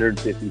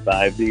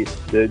 555. The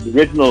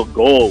original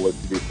goal was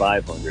to do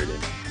 500, and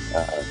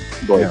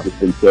it's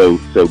been so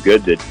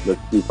good that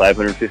let's do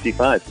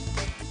 555.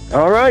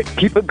 All right,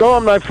 keep it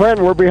going, my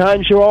friend. We're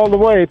behind you all the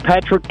way.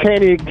 Patrick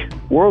Koenig,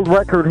 world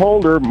record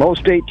holder,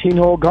 most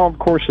 18-hole golf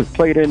courses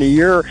played in a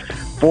year.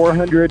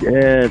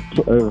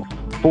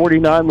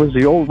 449 was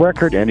the old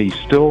record, and he's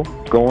still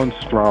going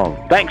strong.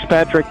 Thanks,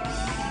 Patrick.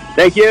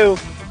 Thank you.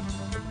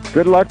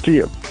 Good luck to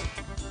you.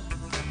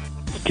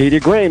 Tee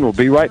to Green. We'll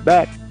be right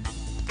back.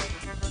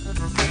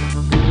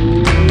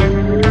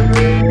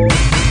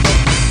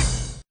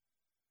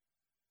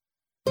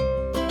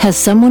 Has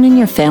someone in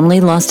your family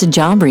lost a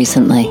job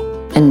recently,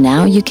 and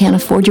now you can't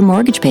afford your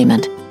mortgage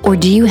payment? Or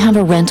do you have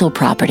a rental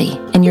property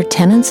and your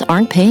tenants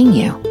aren't paying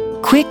you?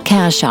 Quick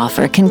Cash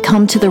Offer can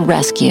come to the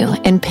rescue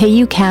and pay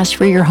you cash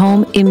for your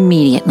home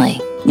immediately.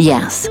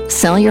 Yes,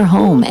 sell your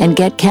home and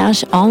get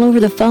cash all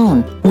over the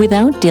phone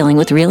without dealing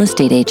with real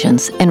estate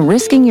agents and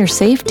risking your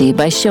safety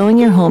by showing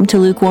your home to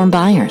lukewarm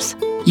buyers.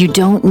 You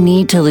don't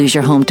need to lose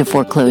your home to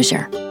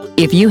foreclosure.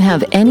 If you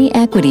have any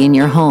equity in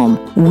your home,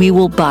 we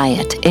will buy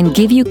it and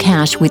give you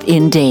cash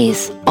within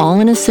days, all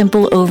in a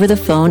simple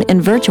over-the-phone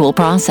and virtual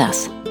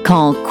process.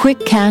 Call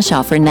Quick Cash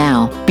Offer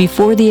now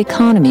before the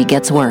economy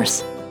gets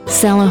worse.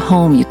 Sell a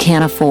home you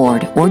can't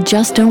afford or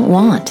just don't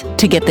want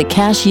to get the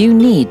cash you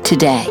need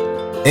today.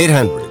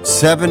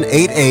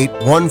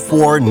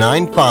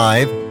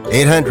 800-788-1495.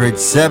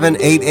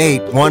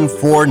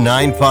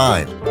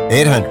 800-788-1495.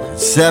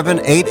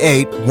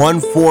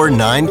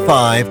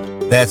 800-788-1495.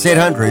 That's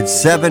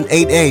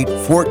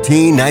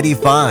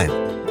 800-788-1495.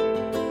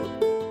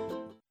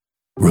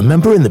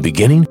 Remember in the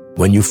beginning,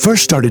 when you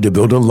first started to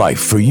build a life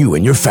for you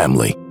and your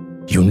family,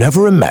 you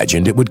never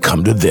imagined it would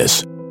come to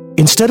this.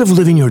 Instead of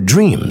living your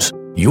dreams,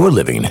 you're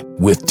living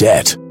with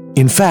debt.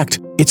 In fact,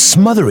 it's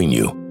smothering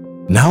you.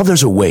 Now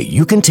there's a way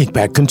you can take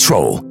back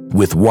control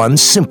with one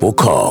simple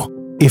call.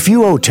 If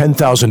you owe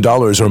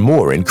 $10,000 or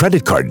more in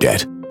credit card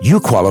debt, you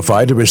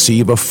qualify to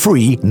receive a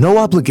free,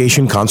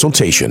 no-obligation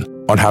consultation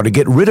on how to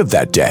get rid of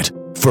that debt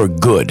for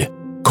good.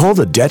 Call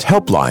the Debt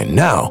Helpline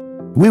now.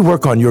 We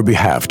work on your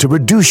behalf to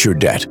reduce your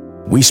debt.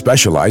 We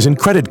specialize in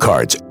credit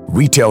cards,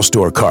 retail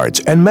store cards,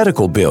 and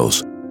medical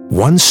bills.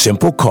 One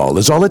simple call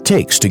is all it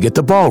takes to get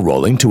the ball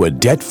rolling to a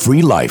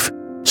debt-free life.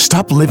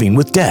 Stop living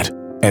with debt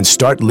and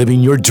start living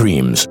your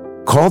dreams.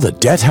 Call the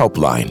Debt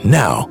Helpline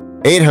now.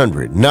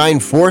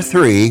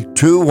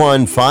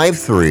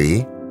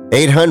 800-943-2153.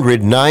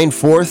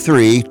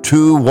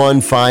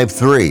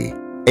 800-943-2153.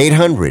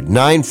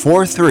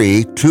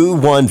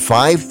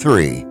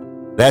 800-943-2153.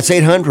 That's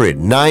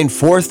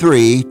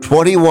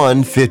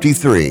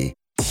 800-943-2153.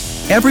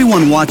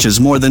 Everyone watches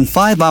more than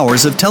 5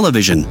 hours of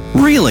television.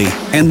 Really?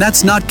 And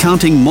that's not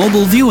counting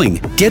mobile viewing.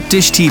 Get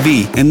Dish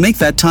TV and make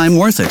that time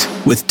worth it.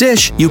 With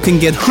Dish, you can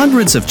get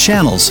hundreds of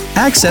channels,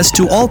 access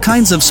to all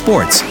kinds of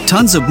sports,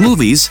 tons of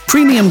movies,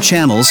 premium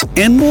channels,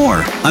 and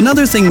more.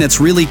 Another thing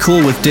that's really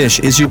cool with Dish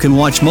is you can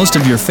watch most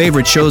of your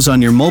favorite shows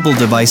on your mobile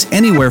device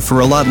anywhere for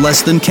a lot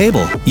less than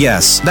cable.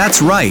 Yes,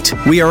 that's right.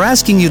 We are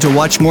asking you to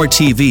watch more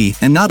TV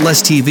and not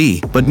less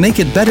TV, but make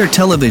it better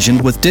television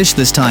with Dish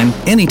this time,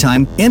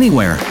 anytime,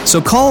 anywhere. So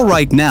So call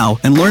right now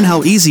and learn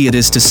how easy it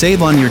is to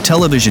save on your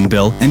television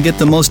bill and get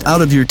the most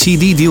out of your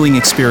TV viewing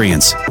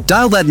experience.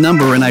 Dial that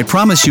number and I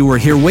promise you we're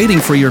here waiting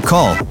for your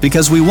call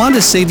because we want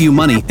to save you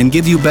money and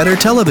give you better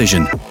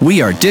television.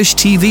 We are Dish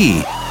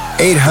TV.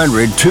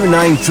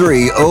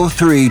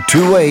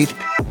 800-293-0328.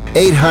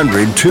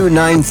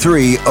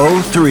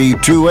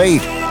 800-293-0328.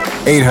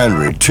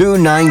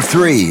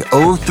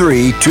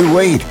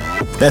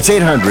 800-293-0328. That's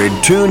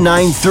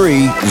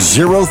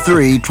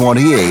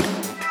 800-293-0328.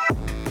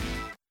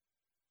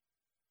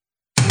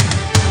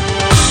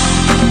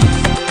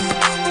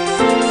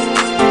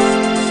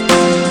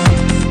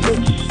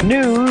 It's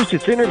news,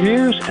 it's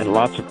interviews, and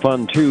lots of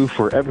fun, too,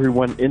 for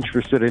everyone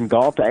interested in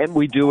golf. And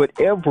we do it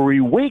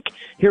every week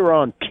here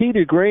on Tee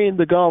to Green,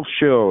 the golf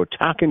show.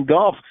 Talking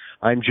golf.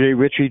 I'm Jay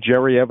Ritchie.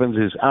 Jerry Evans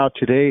is out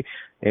today.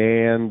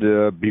 And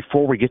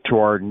before we get to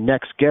our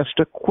next guest,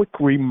 a quick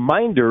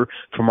reminder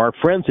from our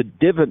friends at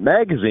Divot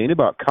Magazine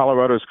about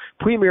Colorado's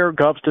premier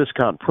golf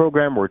discount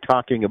program. We're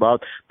talking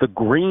about the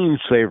Green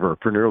Saver.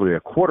 For nearly a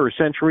quarter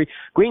century,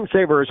 Green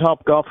Saver has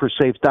helped golfers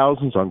save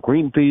thousands on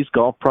green fees,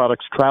 golf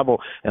products,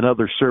 travel, and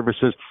other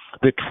services.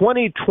 The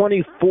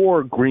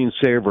 2024 Green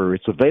Saver,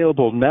 it's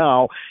available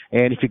now,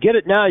 and if you get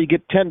it now, you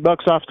get $10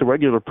 off the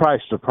regular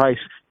price. The price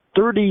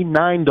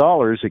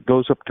 $39. It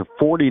goes up to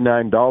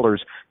 $49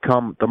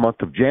 come the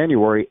month of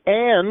January,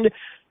 and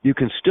you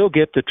can still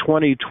get the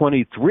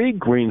 2023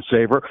 Green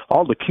Saver.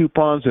 All the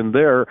coupons in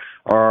there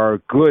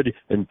are good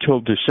until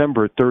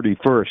December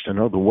 31st. I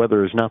know the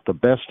weather is not the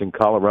best in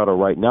Colorado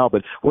right now,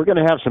 but we're going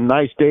to have some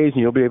nice days,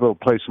 and you'll be able to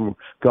play some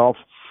golf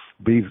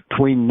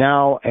between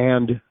now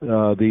and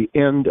the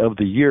end of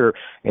the year.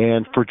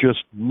 And for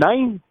just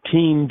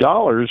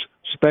 $19,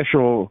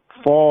 special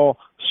fall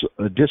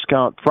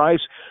discount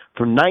price,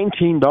 for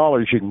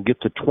 $19, you can get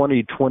the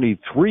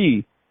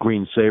 2023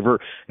 Green Saver,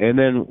 and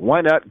then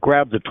why not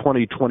grab the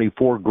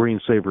 2024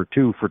 Green Saver,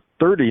 too, for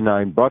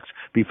 $39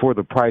 before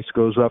the price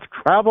goes up.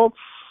 Travel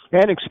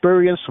and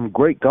experience some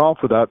great golf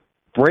without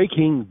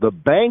breaking the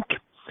bank.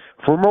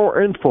 For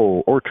more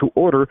info or to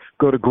order,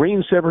 go to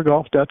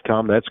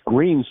greensavergolf.com. That's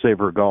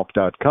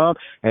greensavergolf.com,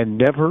 and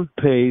never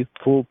pay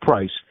full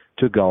price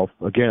to golf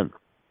again.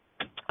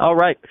 All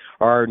right,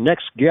 our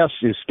next guest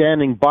is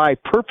standing by.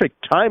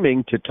 Perfect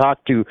timing to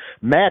talk to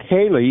Matt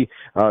Haley.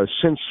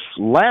 Since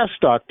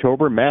last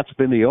October, Matt's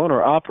been the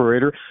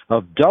owner-operator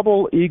of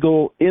Double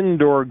Eagle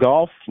Indoor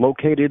Golf,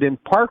 located in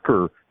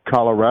Parker,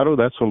 Colorado.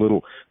 That's a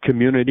little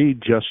community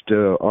just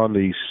on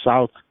the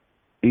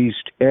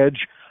southeast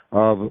edge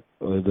of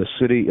the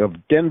city of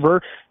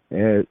Denver.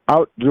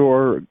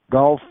 Outdoor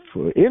golf,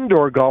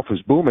 indoor golf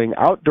is booming.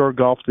 Outdoor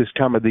golf this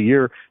time of the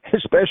year,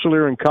 especially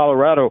here in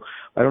Colorado.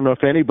 I don't know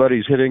if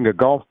anybody's hitting a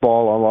golf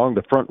ball along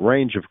the front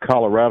range of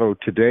Colorado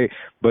today,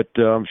 but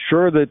I'm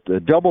sure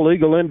that Double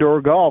Eagle Indoor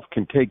Golf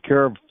can take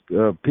care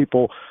of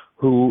people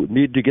who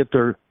need to get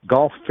their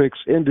golf fix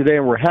in today.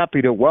 And we're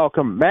happy to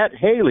welcome Matt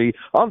Haley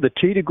on the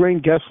Tee to Green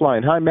guest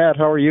line. Hi, Matt.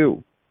 How are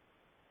you?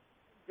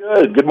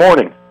 Good. Good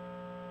morning.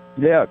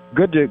 Yeah,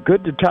 good to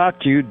talk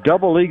to you.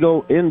 Double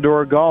Eagle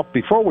Indoor Golf.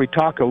 Before we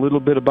talk a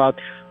little bit about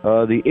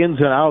the ins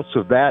and outs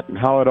of that and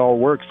how it all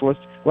works, let's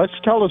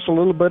tell us a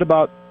little bit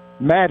about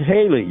Matt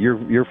Haley.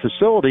 Your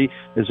facility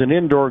is an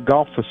indoor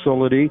golf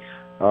facility.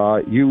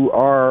 You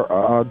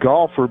are a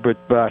golfer, but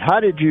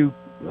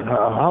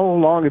how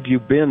long have you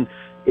been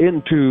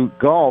into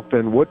golf,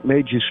 and what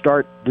made you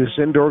start this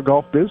indoor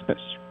golf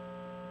business?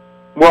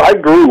 Well, I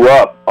grew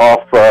up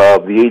off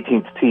the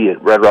 18th tee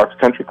at Red Rocks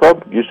Country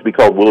Club. It used to be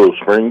called Willow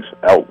Springs,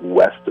 out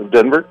west of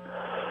Denver.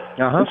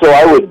 And so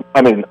I would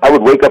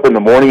wake up in the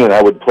morning and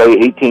I would play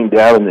 18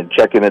 down and then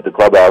check in at the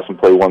clubhouse and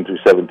play 1 through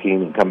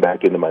 17 and come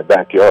back into my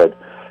backyard.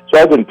 So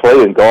I've been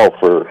playing golf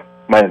for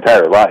my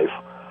entire life.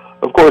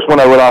 Of course, when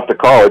I went off to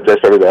college, I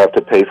started to have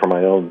to pay for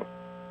my own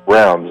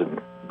rounds,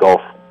 and golf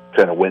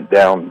kind of went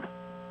down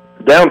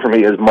for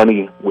me as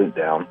money went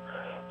down.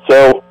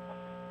 So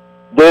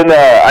then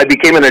I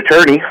became an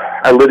attorney.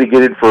 I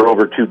litigated for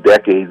over 2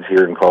 decades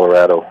here in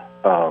Colorado,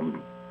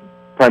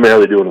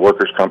 primarily doing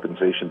workers'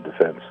 compensation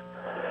defense.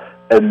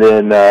 And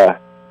then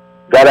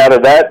got out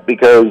of that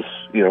because,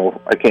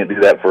 I can't do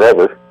that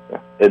forever.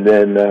 And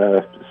then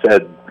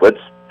said,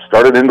 let's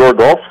start an indoor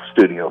golf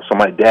studio. So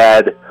my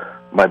dad,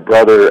 my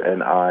brother,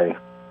 and I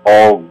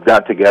all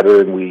got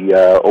together and we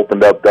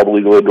opened up Double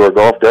Eagle Indoor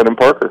Golf down in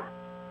Parker.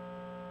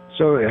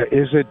 So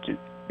is it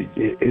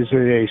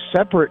a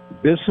separate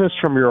business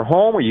from your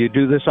home, or you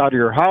do this out of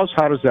your house?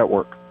 How does that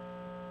work?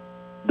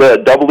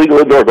 The Double Eagle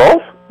Indoor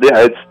Golf?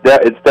 Yeah,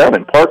 it's down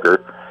in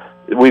Parker.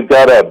 We've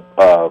got a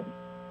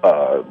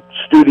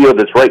studio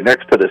that's right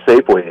next to the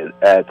Safeway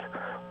at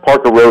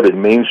Parker Road and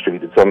Main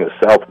Street. It's on the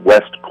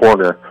southwest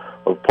corner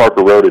of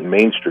Parker Road and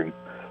Main Street.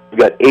 We've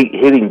got 8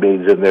 hitting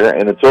bays in there,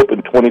 and it's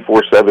open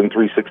 24/7,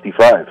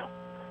 365.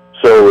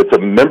 So it's a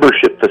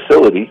membership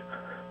facility.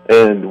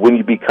 And when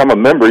you become a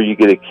member, you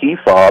get a key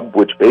fob,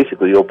 which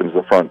basically opens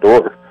the front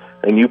door.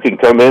 And you can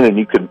come in and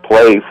you can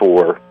play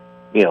for,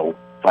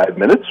 5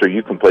 minutes, or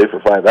you can play for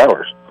 5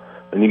 hours.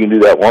 And you can do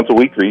that once a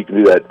week, or you can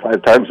do that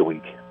 5 times a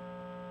week.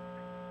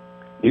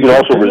 You can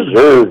also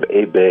reserve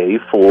a bay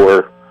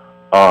for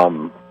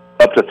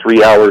up to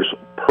 3 hours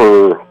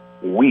per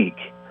week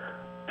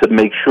to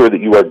make sure that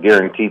you are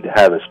guaranteed to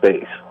have a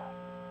space.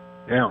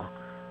 Yeah.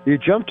 You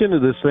jumped into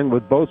this thing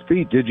with both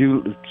feet. Did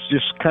you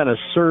just kind of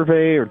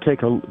survey or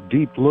take a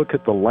deep look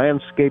at the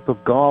landscape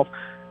of golf,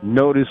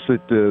 notice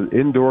that the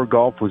indoor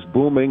golf was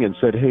booming and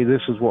said, hey,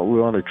 this is what we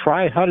want to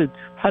try? How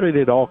did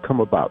it all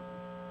come about?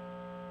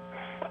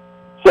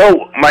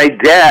 So my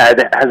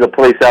dad has a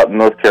place out in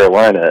North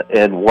Carolina,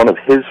 and one of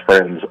his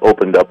friends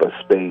opened up a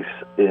space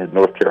in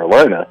North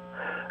Carolina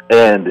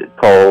and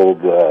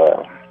called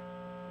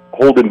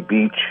Holden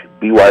Beach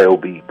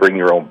BYOB, Bring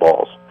Your Own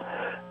Balls.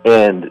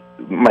 And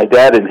my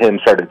dad and him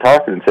started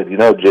talking and said, you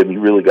know, Jim, you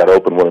really got to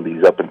open one of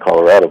these up in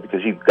Colorado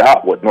because you've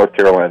got what North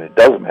Carolina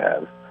doesn't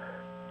have,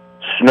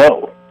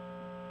 snow.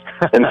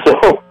 And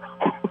so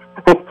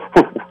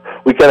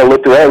we kind of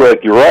looked around, we're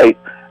like, you're right.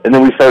 And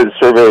then we started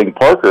surveying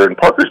Parker, and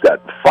Parker's got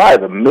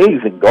 5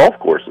 amazing golf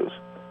courses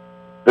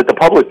that the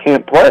public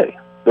can't play.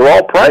 They're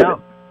all private.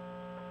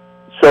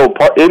 Yeah. So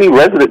any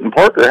resident in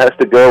Parker has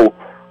to go,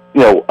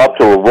 you know, up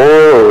to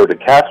Aurora or to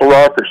Castle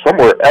Rock or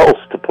somewhere else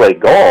to play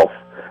golf.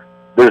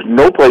 There's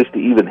no place to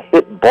even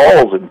hit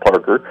balls in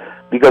Parker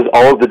because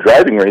all of the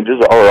driving ranges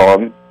are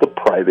on the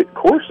private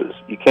courses.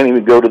 You can't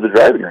even go to the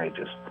driving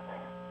ranges.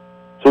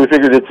 So we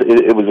figured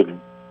it was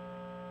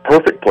a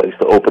perfect place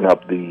to open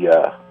up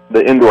the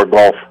indoor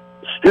golf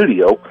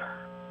studio,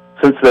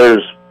 since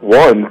there's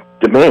one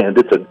demand.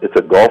 It's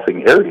a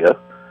golfing area,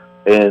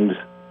 and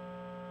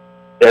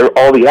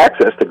all the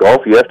access to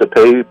golf, you have to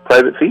pay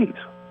private fees.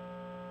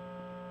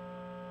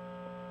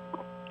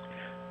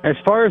 As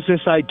far as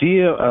this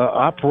idea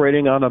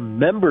operating on a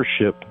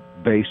membership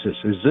basis,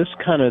 is this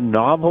kind of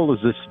novel? Is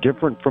this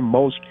different from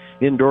most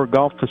indoor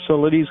golf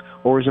facilities,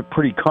 or is it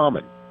pretty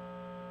common?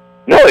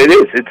 No, it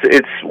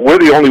is. We're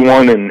the only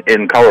one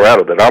in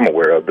Colorado that I'm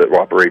aware of that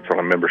operates on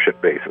a membership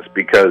basis,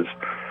 because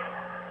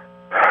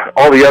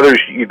all the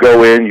others, you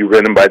go in, you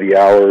rent them by the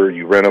hour,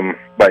 you rent them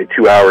by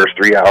 2 hours,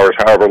 3 hours,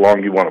 however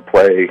long you want to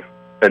play,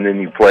 and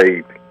then you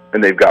play,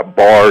 and they've got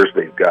bars,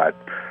 they've got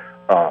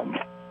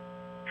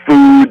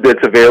food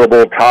that's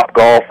available, Top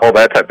Golf, all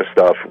that type of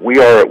stuff. We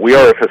are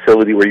a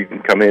facility where you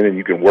can come in and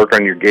you can work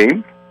on your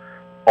game.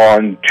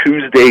 On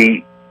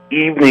Tuesday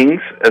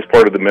evenings, as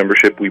part of the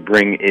membership, we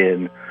bring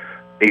in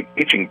a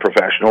teaching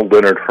professional,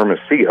 Leonard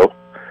Hermosillo,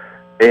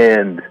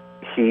 and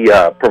he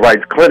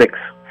provides clinics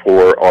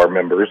for our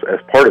members as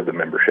part of the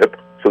membership.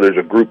 So there's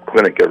a group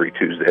clinic every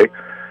Tuesday,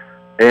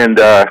 and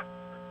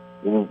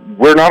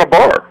we're not a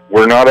bar.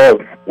 We're not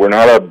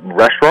a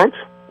restaurant.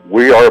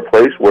 We are a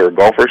place where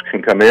golfers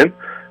can come in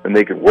and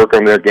they can work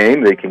on their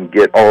game. They can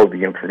get all of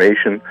the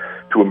information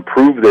to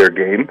improve their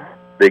game.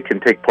 They can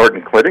take part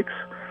in clinics,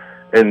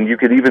 and you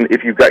could even,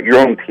 if you've got your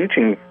own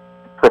teaching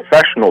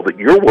professional that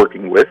you're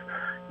working with,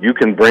 you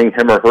can bring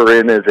him or her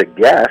in as a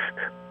guest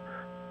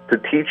to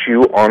teach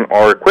you on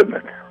our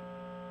equipment.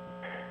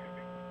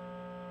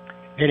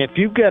 And if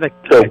you've got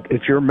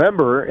if you're a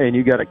member and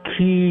you got a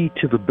key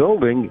to the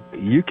building,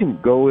 you can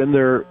go in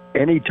there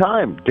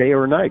anytime, day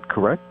or night,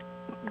 correct?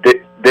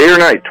 Day or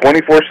night,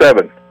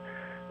 24/7.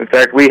 In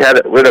fact, we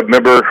had a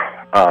member.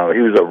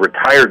 He was a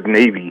retired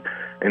Navy,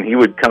 and he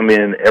would come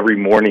in every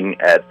morning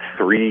at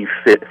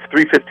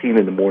 3:15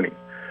 in the morning,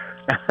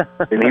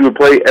 and he would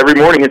play every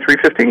morning at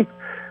 3:15.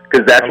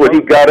 Because that's what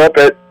he got up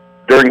at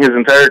during his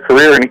entire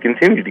career, and he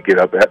continued to get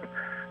up at.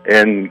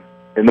 And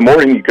in the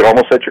morning, you could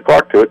almost set your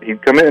clock to it.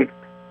 He'd come in.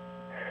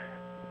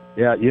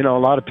 Yeah, you know, a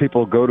lot of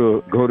people go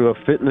to a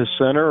fitness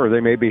center, or they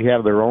maybe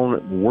have their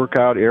own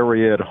workout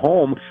area at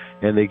home,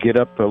 and they get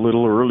up a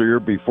little earlier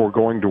before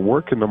going to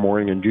work in the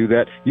morning and do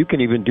that. You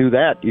can even do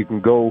that. You can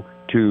go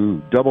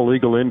to Double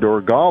Eagle Indoor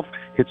Golf,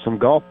 hit some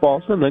golf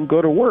balls, and then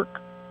go to work.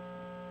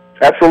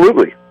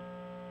 Absolutely.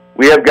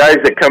 We have guys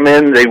that come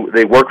in,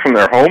 they work from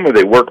their home or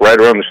they work right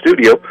around the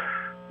studio.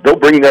 They'll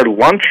bring their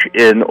lunch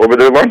in over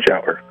their lunch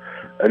hour.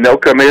 And they'll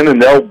come in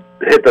and they'll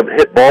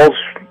hit balls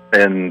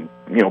and,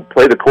 you know,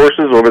 play the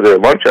courses over their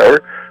lunch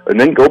hour and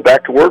then go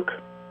back to work.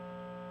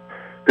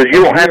 Because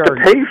you don't have to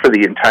pay for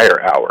the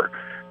entire hour.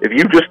 If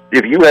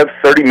you have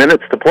 30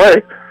 minutes to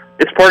play,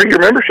 it's part of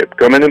your membership.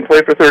 Come in and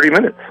play for 30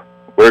 minutes.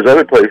 Whereas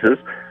other places,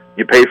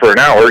 you pay for an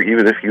hour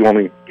even if you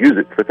only use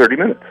it for 30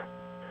 minutes.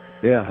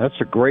 Yeah, that's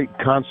a great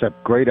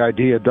concept, great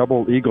idea,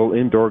 Double Eagle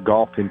Indoor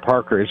Golf in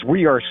Parker. As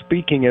we are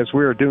speaking, as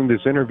we are doing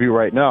this interview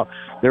right now,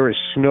 there is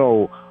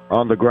snow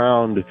on the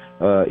ground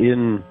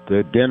in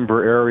the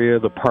Denver area,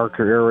 the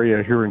Parker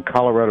area, here in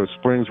Colorado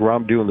Springs where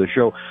I'm doing the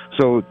show.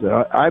 So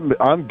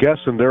I'm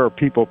guessing there are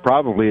people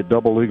probably at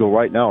Double Eagle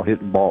right now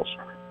hitting balls.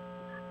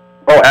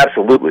 Oh,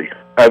 absolutely.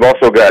 I've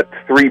also got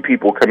 3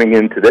 people coming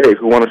in today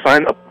who want to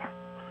sign up.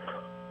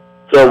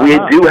 So we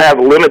do have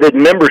limited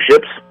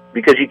memberships,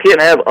 because you can't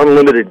have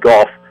unlimited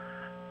golf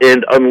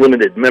and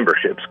unlimited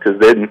memberships, because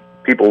then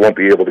people won't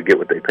be able to get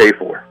what they pay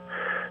for.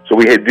 So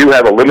we do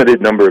have a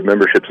limited number of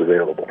memberships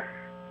available.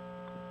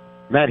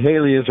 Matt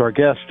Haley is our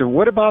guest.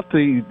 What about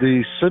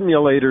the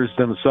simulators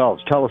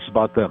themselves? Tell us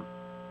about them.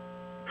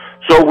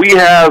 So we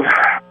have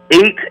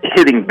 8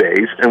 hitting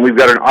bays, and we've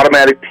got an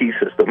automatic tee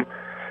system.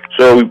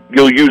 So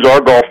you'll use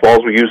our golf balls.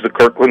 We use the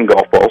Kirkland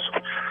golf balls.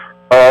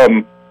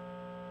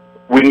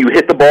 When you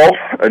hit the ball,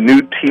 a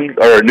new tee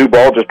or a new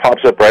ball just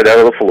pops up right out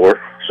of the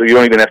floor, so you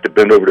don't even have to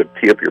bend over to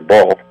tee up your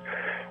ball.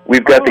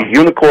 We've got the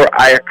Unicore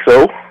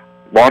IXO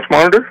launch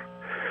monitor.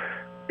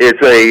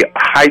 It's a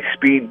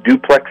high-speed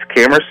duplex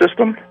camera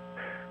system,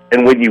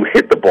 and when you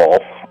hit the ball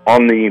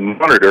on the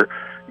monitor,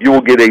 you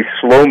will get a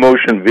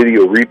slow-motion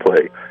video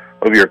replay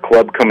of your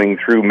club coming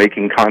through,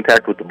 making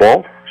contact with the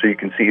ball, so you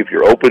can see if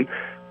you're open,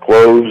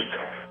 closed,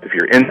 if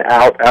you're in,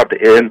 out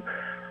to in,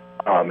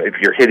 if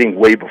you're hitting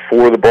way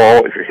before the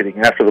ball, if you're hitting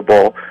after the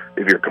ball,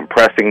 if you're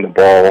compressing the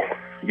ball.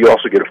 You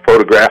also get a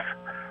photograph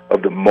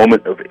of the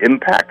moment of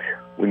impact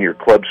when your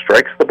club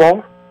strikes the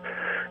ball,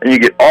 and you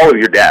get all of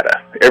your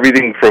data,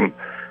 everything from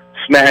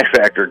smash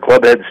factor,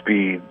 club head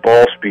speed,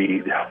 ball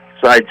speed,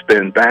 side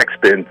spin,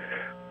 backspin,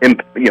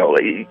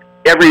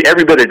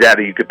 every bit of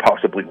data you could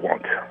possibly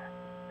want.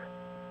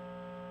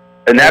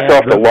 And that's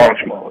off the launch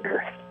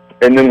monitor.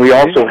 And then we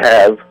also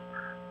have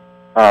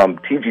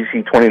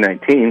TGC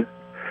 2019,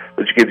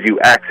 which gives you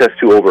access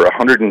to over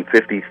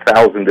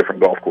 150,000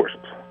 different golf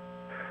courses.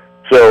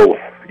 So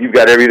you've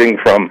got everything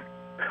from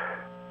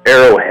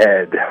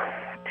Arrowhead,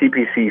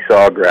 TPC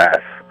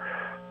Sawgrass,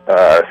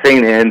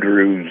 St.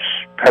 Andrews,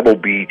 Pebble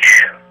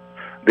Beach.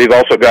 They've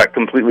also got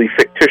completely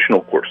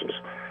fictional courses.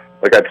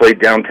 Like I played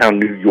downtown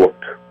New York,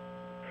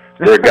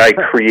 where a guy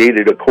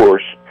created a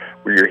course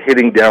where you're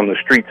hitting down the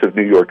streets of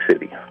New York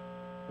City.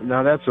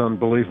 Now that's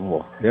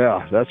unbelievable.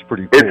 Yeah, that's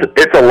pretty cool.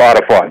 It's a lot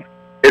of fun.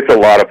 It's a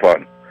lot of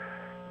fun.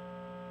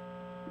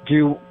 Do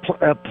you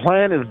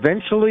plan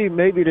eventually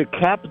maybe to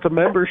cap the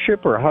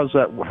membership, or how's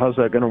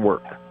that going to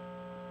work?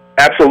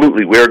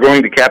 Absolutely. We are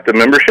going to cap the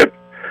membership,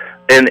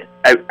 and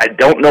I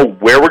don't know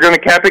where we're going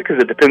to cap it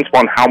because it depends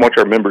upon how much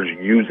our members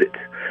use it.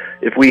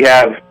 If we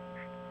have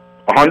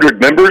 100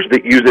 members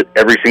that use it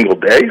every single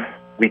day,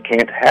 we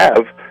can't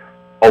have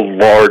a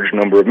large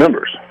number of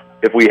members.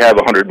 If we have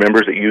 100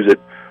 members that use it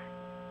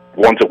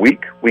once a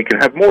week, we can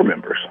have more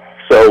members.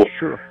 So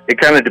It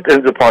kind of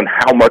depends upon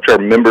how much our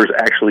members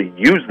actually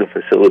use the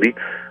facility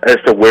as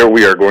to where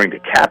we are going to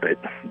cap it,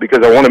 because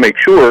I want to make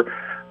sure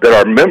that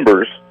our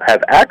members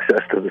have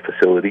access to the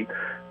facility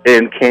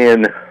and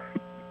can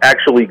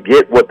actually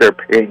get what they're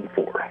paying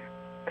for.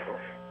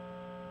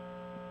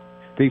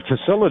 The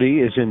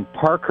facility is in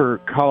Parker,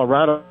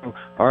 Colorado.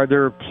 Are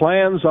there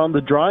plans on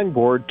the drawing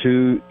board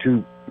to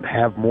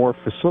have more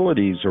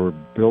facilities or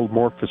build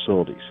more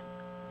facilities?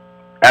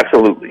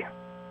 Absolutely.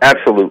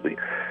 Absolutely.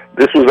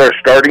 This was our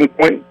starting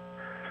point,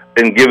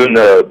 and given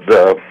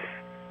the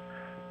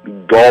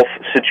golf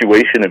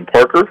situation in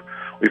Parker,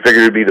 we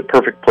figured it would be the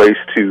perfect place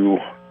to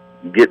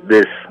get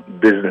this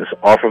business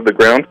off of the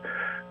ground,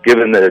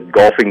 given the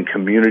golfing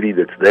community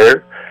that's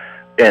there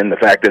and the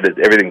fact that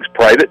everything's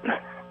private.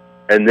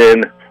 And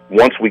then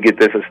once we get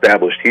this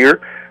established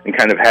here and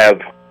kind of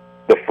have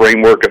the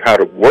framework of how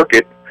to work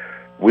it,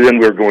 then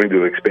we're going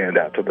to expand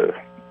out to the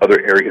other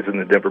areas in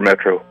the Denver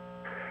metro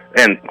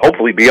and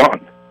hopefully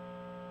beyond.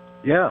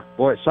 Yeah,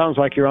 boy, it sounds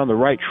like you're on the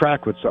right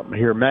track with something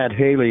here. Matt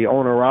Haley,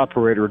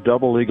 owner-operator,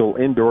 Double Eagle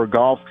Indoor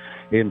Golf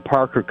in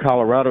Parker,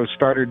 Colorado,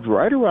 started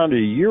right around a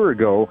year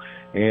ago,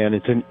 and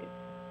it's an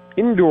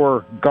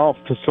indoor golf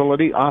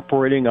facility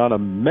operating on a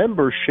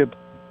membership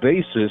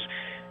basis.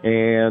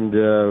 And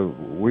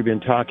we've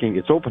been talking,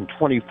 it's open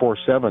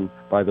 24/7,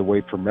 by the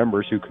way, for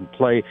members who can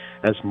play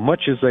as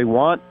much as they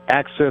want,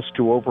 access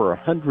to over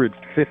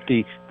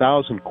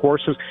 150,000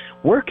 courses.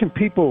 Where can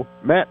people,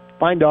 Matt,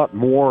 find out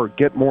more,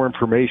 get more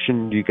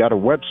information? You got a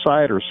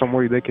website or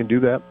somewhere they can do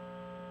that?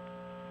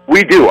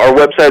 We do. Our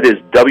website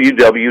is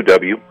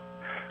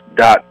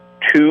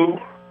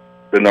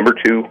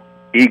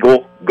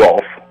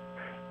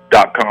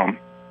www.2eaglegolf.com.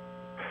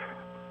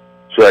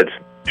 So that's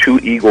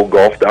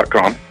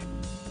 2eaglegolf.com.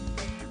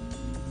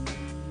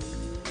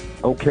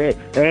 Okay,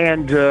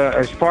 and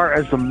as far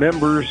as the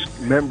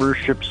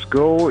memberships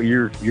go,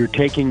 you're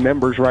taking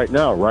members right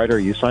now, right? Are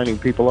you signing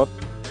people up?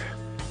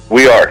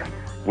 We are.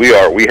 We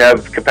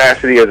have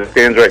capacity as it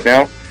stands right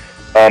now,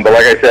 but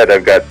like I said,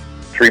 I've got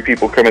 3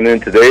 people coming in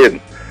today and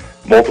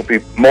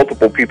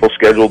multiple people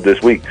scheduled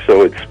this week,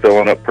 so it's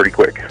filling up pretty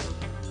quick.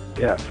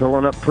 Yeah,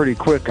 filling up pretty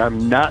quick.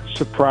 I'm not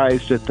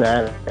surprised at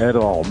that at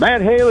all.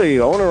 Matt Haley,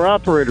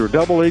 owner-operator,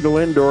 Double Eagle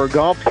Indoor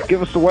Golf.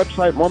 Give us the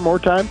website one more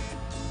time.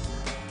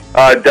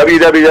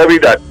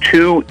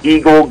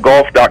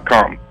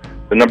 www.2eaglegolf.com.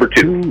 The number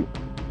 2.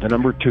 The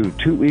number 2,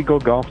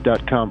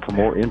 2eaglegolf.com for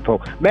more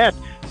info. Matt,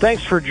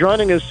 thanks for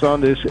joining us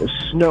on this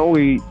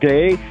snowy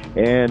day,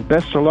 and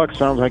best of luck.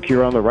 Sounds like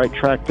you're on the right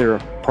track there,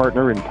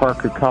 partner, in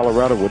Parker,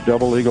 Colorado with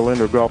Double Eagle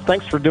Indoor Golf.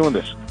 Thanks for doing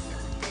this.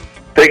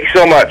 Thank you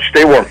so much.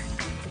 Stay warm.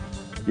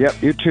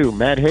 Yep, you too.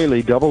 Matt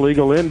Haley, Double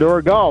Eagle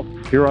Indoor Golf,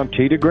 here on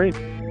Tee to Green.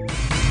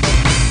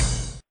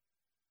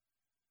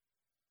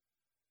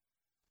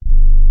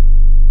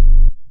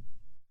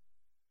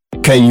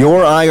 Can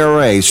your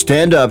IRA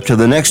stand up to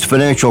the next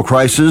financial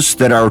crisis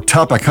that our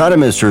top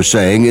economists are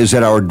saying is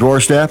at our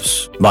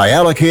doorsteps? By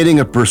allocating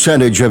a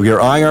percentage of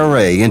your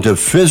IRA into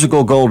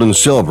physical gold and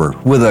silver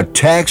with a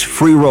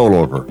tax-free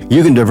rollover,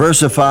 you can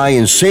diversify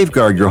and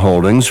safeguard your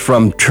holdings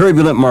from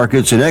turbulent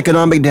markets and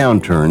economic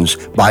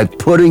downturns by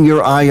putting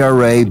your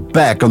IRA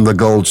back on the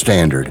gold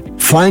standard.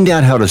 Find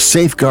out how to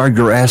safeguard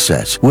your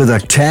assets with a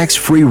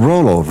tax-free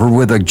rollover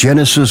with a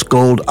Genesis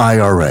Gold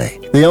IRA,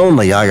 the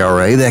only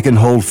IRA that can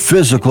hold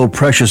physical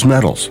precious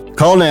metals.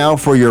 Call now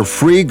for your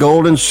free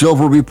gold and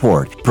silver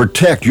report.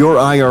 Protect your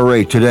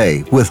IRA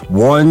today with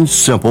one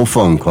simple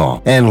phone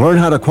call and learn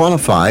how to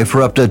qualify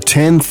for up to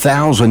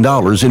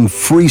 $10,000 in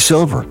free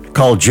silver.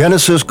 Call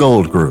Genesis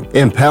Gold Group,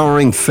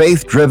 empowering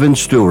faith-driven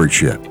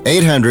stewardship.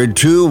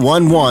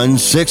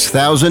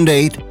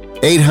 800-211-6008.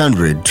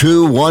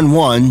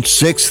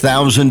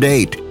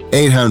 800-211-6008.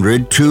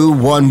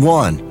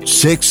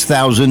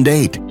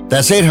 800-211-6008.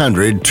 That's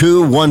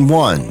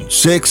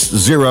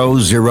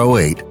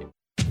 800-211-6008.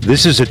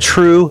 This is a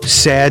true,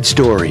 sad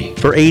story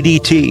for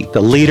ADT,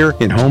 the leader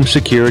in home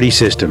security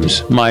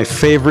systems. My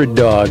favorite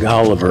dog,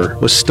 Oliver,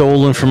 was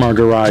stolen from our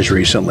garage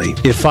recently.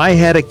 If I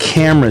had a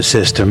camera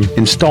system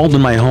installed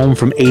in my home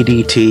from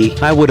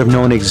ADT, I would have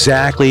known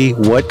exactly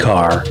what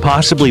car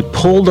possibly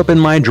pulled up in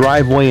my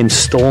driveway and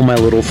stole my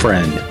little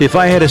friend. If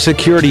I had a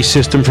security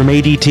system from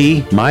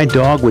ADT, my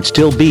dog would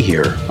still be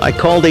here. I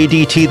called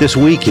ADT this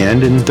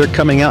weekend, and they're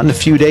coming out in a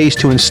few days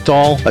to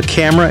install a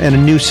camera and a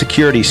new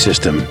security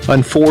system.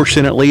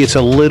 Unfortunately, it's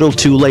a little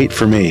too late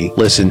for me.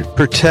 Listen,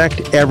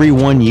 protect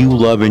everyone you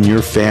love in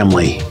your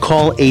family.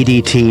 Call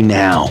ADT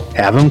now.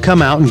 Have them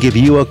come out and give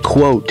you a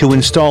quote to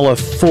install a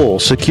full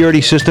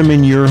security system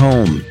in your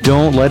home.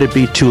 Don't let it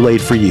be too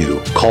late for you.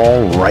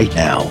 Call right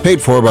now.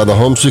 Paid for by the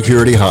Home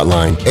Security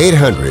Hotline.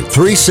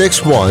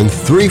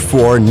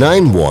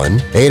 800-361-3491.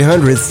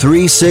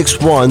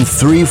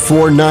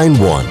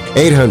 800-361-3491.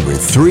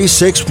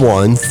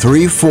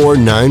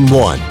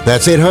 800-361-3491.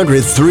 That's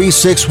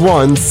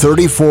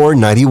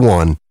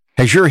 800-361-3491.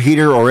 Has your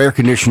heater or air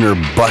conditioner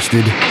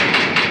busted?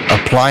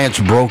 Appliance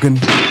broken?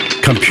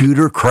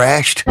 Computer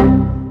crashed?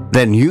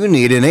 Then you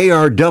need an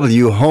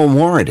ARW home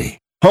warranty.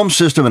 Home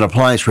system and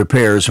appliance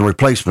repairs and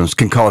replacements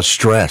can cause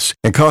stress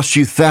and cost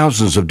you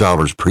thousands of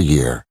dollars per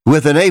year.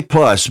 With an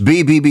A-plus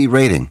BBB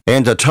rating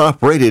and a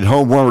top-rated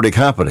home warranty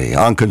company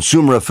on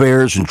Consumer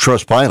Affairs and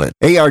Trustpilot,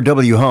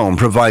 ARW Home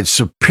provides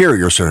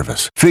superior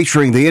service,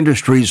 featuring the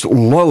industry's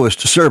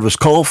lowest service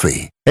call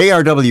fee.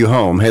 ARW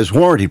Home has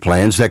warranty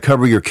plans that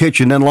cover your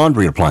kitchen and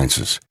laundry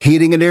appliances,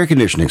 heating and air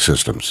conditioning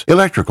systems,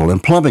 electrical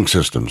and plumbing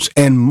systems,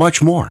 and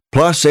much more.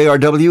 Plus,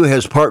 ARW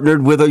has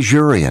partnered with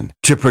Azurian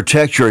to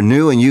protect your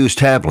new and used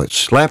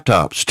tablets,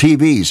 laptops,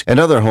 TVs, and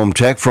other home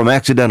tech from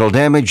accidental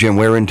damage and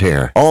wear and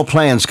tear. All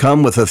plans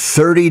come with a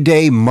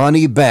 30-day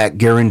money-back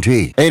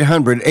guarantee.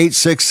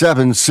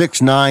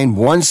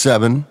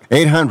 800-867-6917.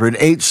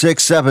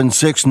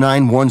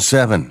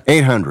 800-867-6917.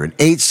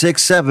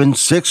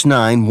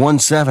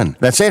 800-867-6917.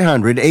 That's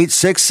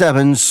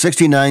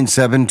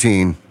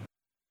 800-867-6917.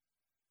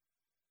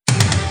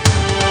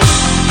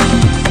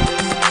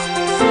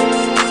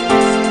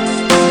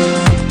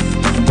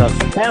 The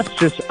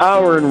fastest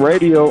hour in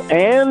radio,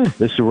 and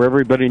this is where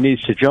everybody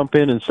needs to jump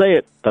in and say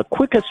it, the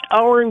quickest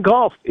hour in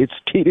golf. It's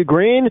Tee to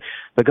Green,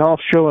 the golf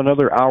show,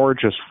 another hour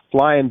just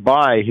flying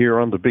by here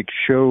on the big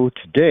show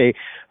today.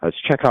 Let's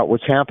check out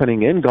what's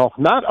happening in golf.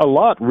 Not a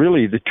lot,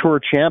 really. The Tour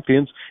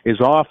Champions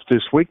is off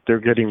this week. They're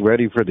getting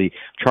ready for the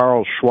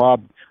Charles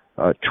Schwab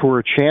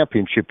Tour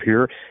Championship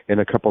here in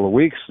a couple of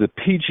weeks. The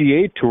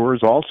PGA Tour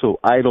is also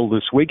idle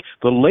this week.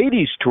 The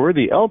Ladies Tour,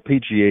 the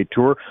LPGA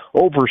Tour,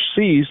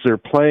 overseas, they're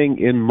playing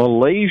in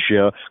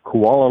Malaysia,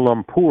 Kuala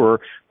Lumpur.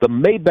 The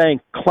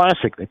Maybank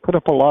Classic, they put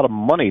up a lot of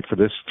money for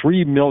this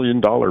 $3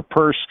 million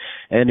purse,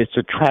 and it's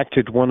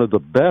attracted one of the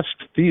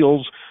best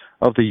fields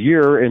of the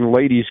year in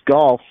ladies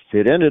golf.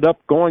 It ended up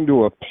going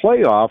to a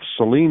playoff.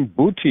 Celine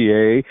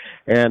Boutier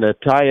and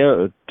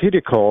Ataya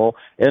Titikol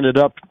ended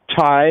up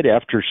tied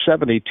after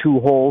 72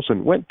 holes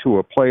and went to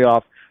a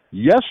playoff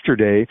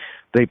yesterday.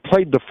 They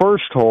played the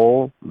first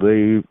hole.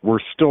 They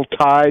were still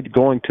tied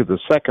going to the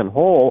second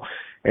hole,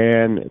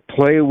 and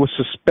play was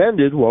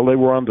suspended while they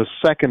were on the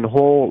second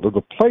hole of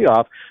the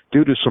playoff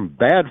due to some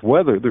bad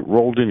weather that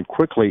rolled in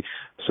quickly.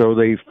 So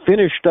they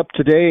finished up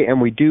today,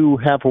 and we do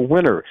have a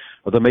winner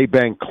of the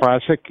Maybank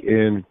Classic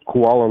in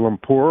Kuala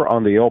Lumpur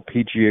on the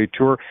LPGA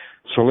Tour.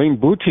 Celine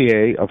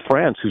Boutier of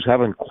France, who's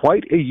having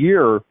quite a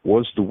year,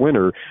 was the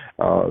winner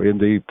in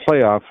the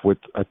playoff with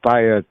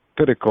Ataya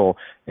Titikol,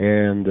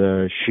 and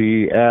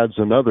she adds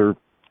another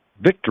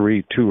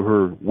victory to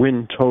her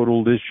win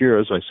total this year.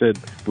 As I said,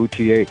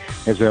 Boutier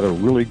has had a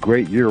really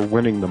great year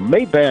winning the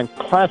Maybank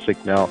Classic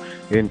now.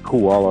 in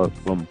Kuala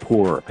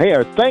Lumpur. Hey,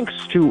 our thanks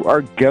to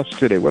our guests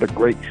today. What a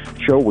great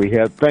show we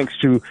had. Thanks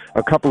to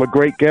a couple of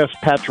great guests.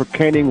 Patrick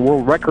Koenig,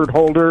 world record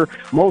holder,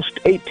 most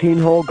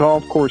 18-hole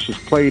golf courses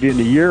played in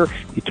a year.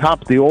 He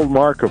topped the old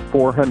mark of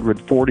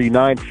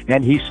 449,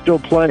 and he's still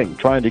playing,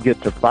 trying to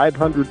get to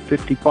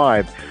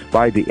 555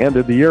 by the end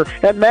of the year.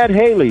 And Matt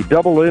Haley,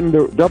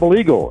 double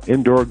eagle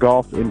indoor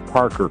golf in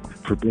Parker,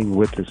 for being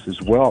with us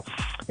as well.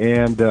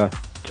 And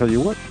tell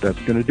you what, that's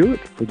going to do it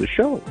for the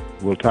show.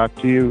 We'll talk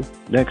to you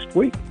next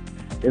week.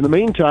 In the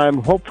meantime,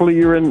 hopefully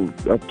you're in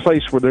a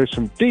place where there's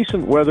some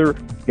decent weather.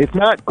 If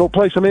not, go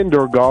play some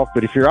indoor golf.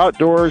 But if you're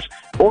outdoors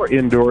or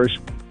indoors,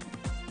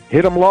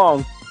 hit them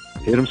long,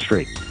 hit them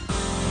straight.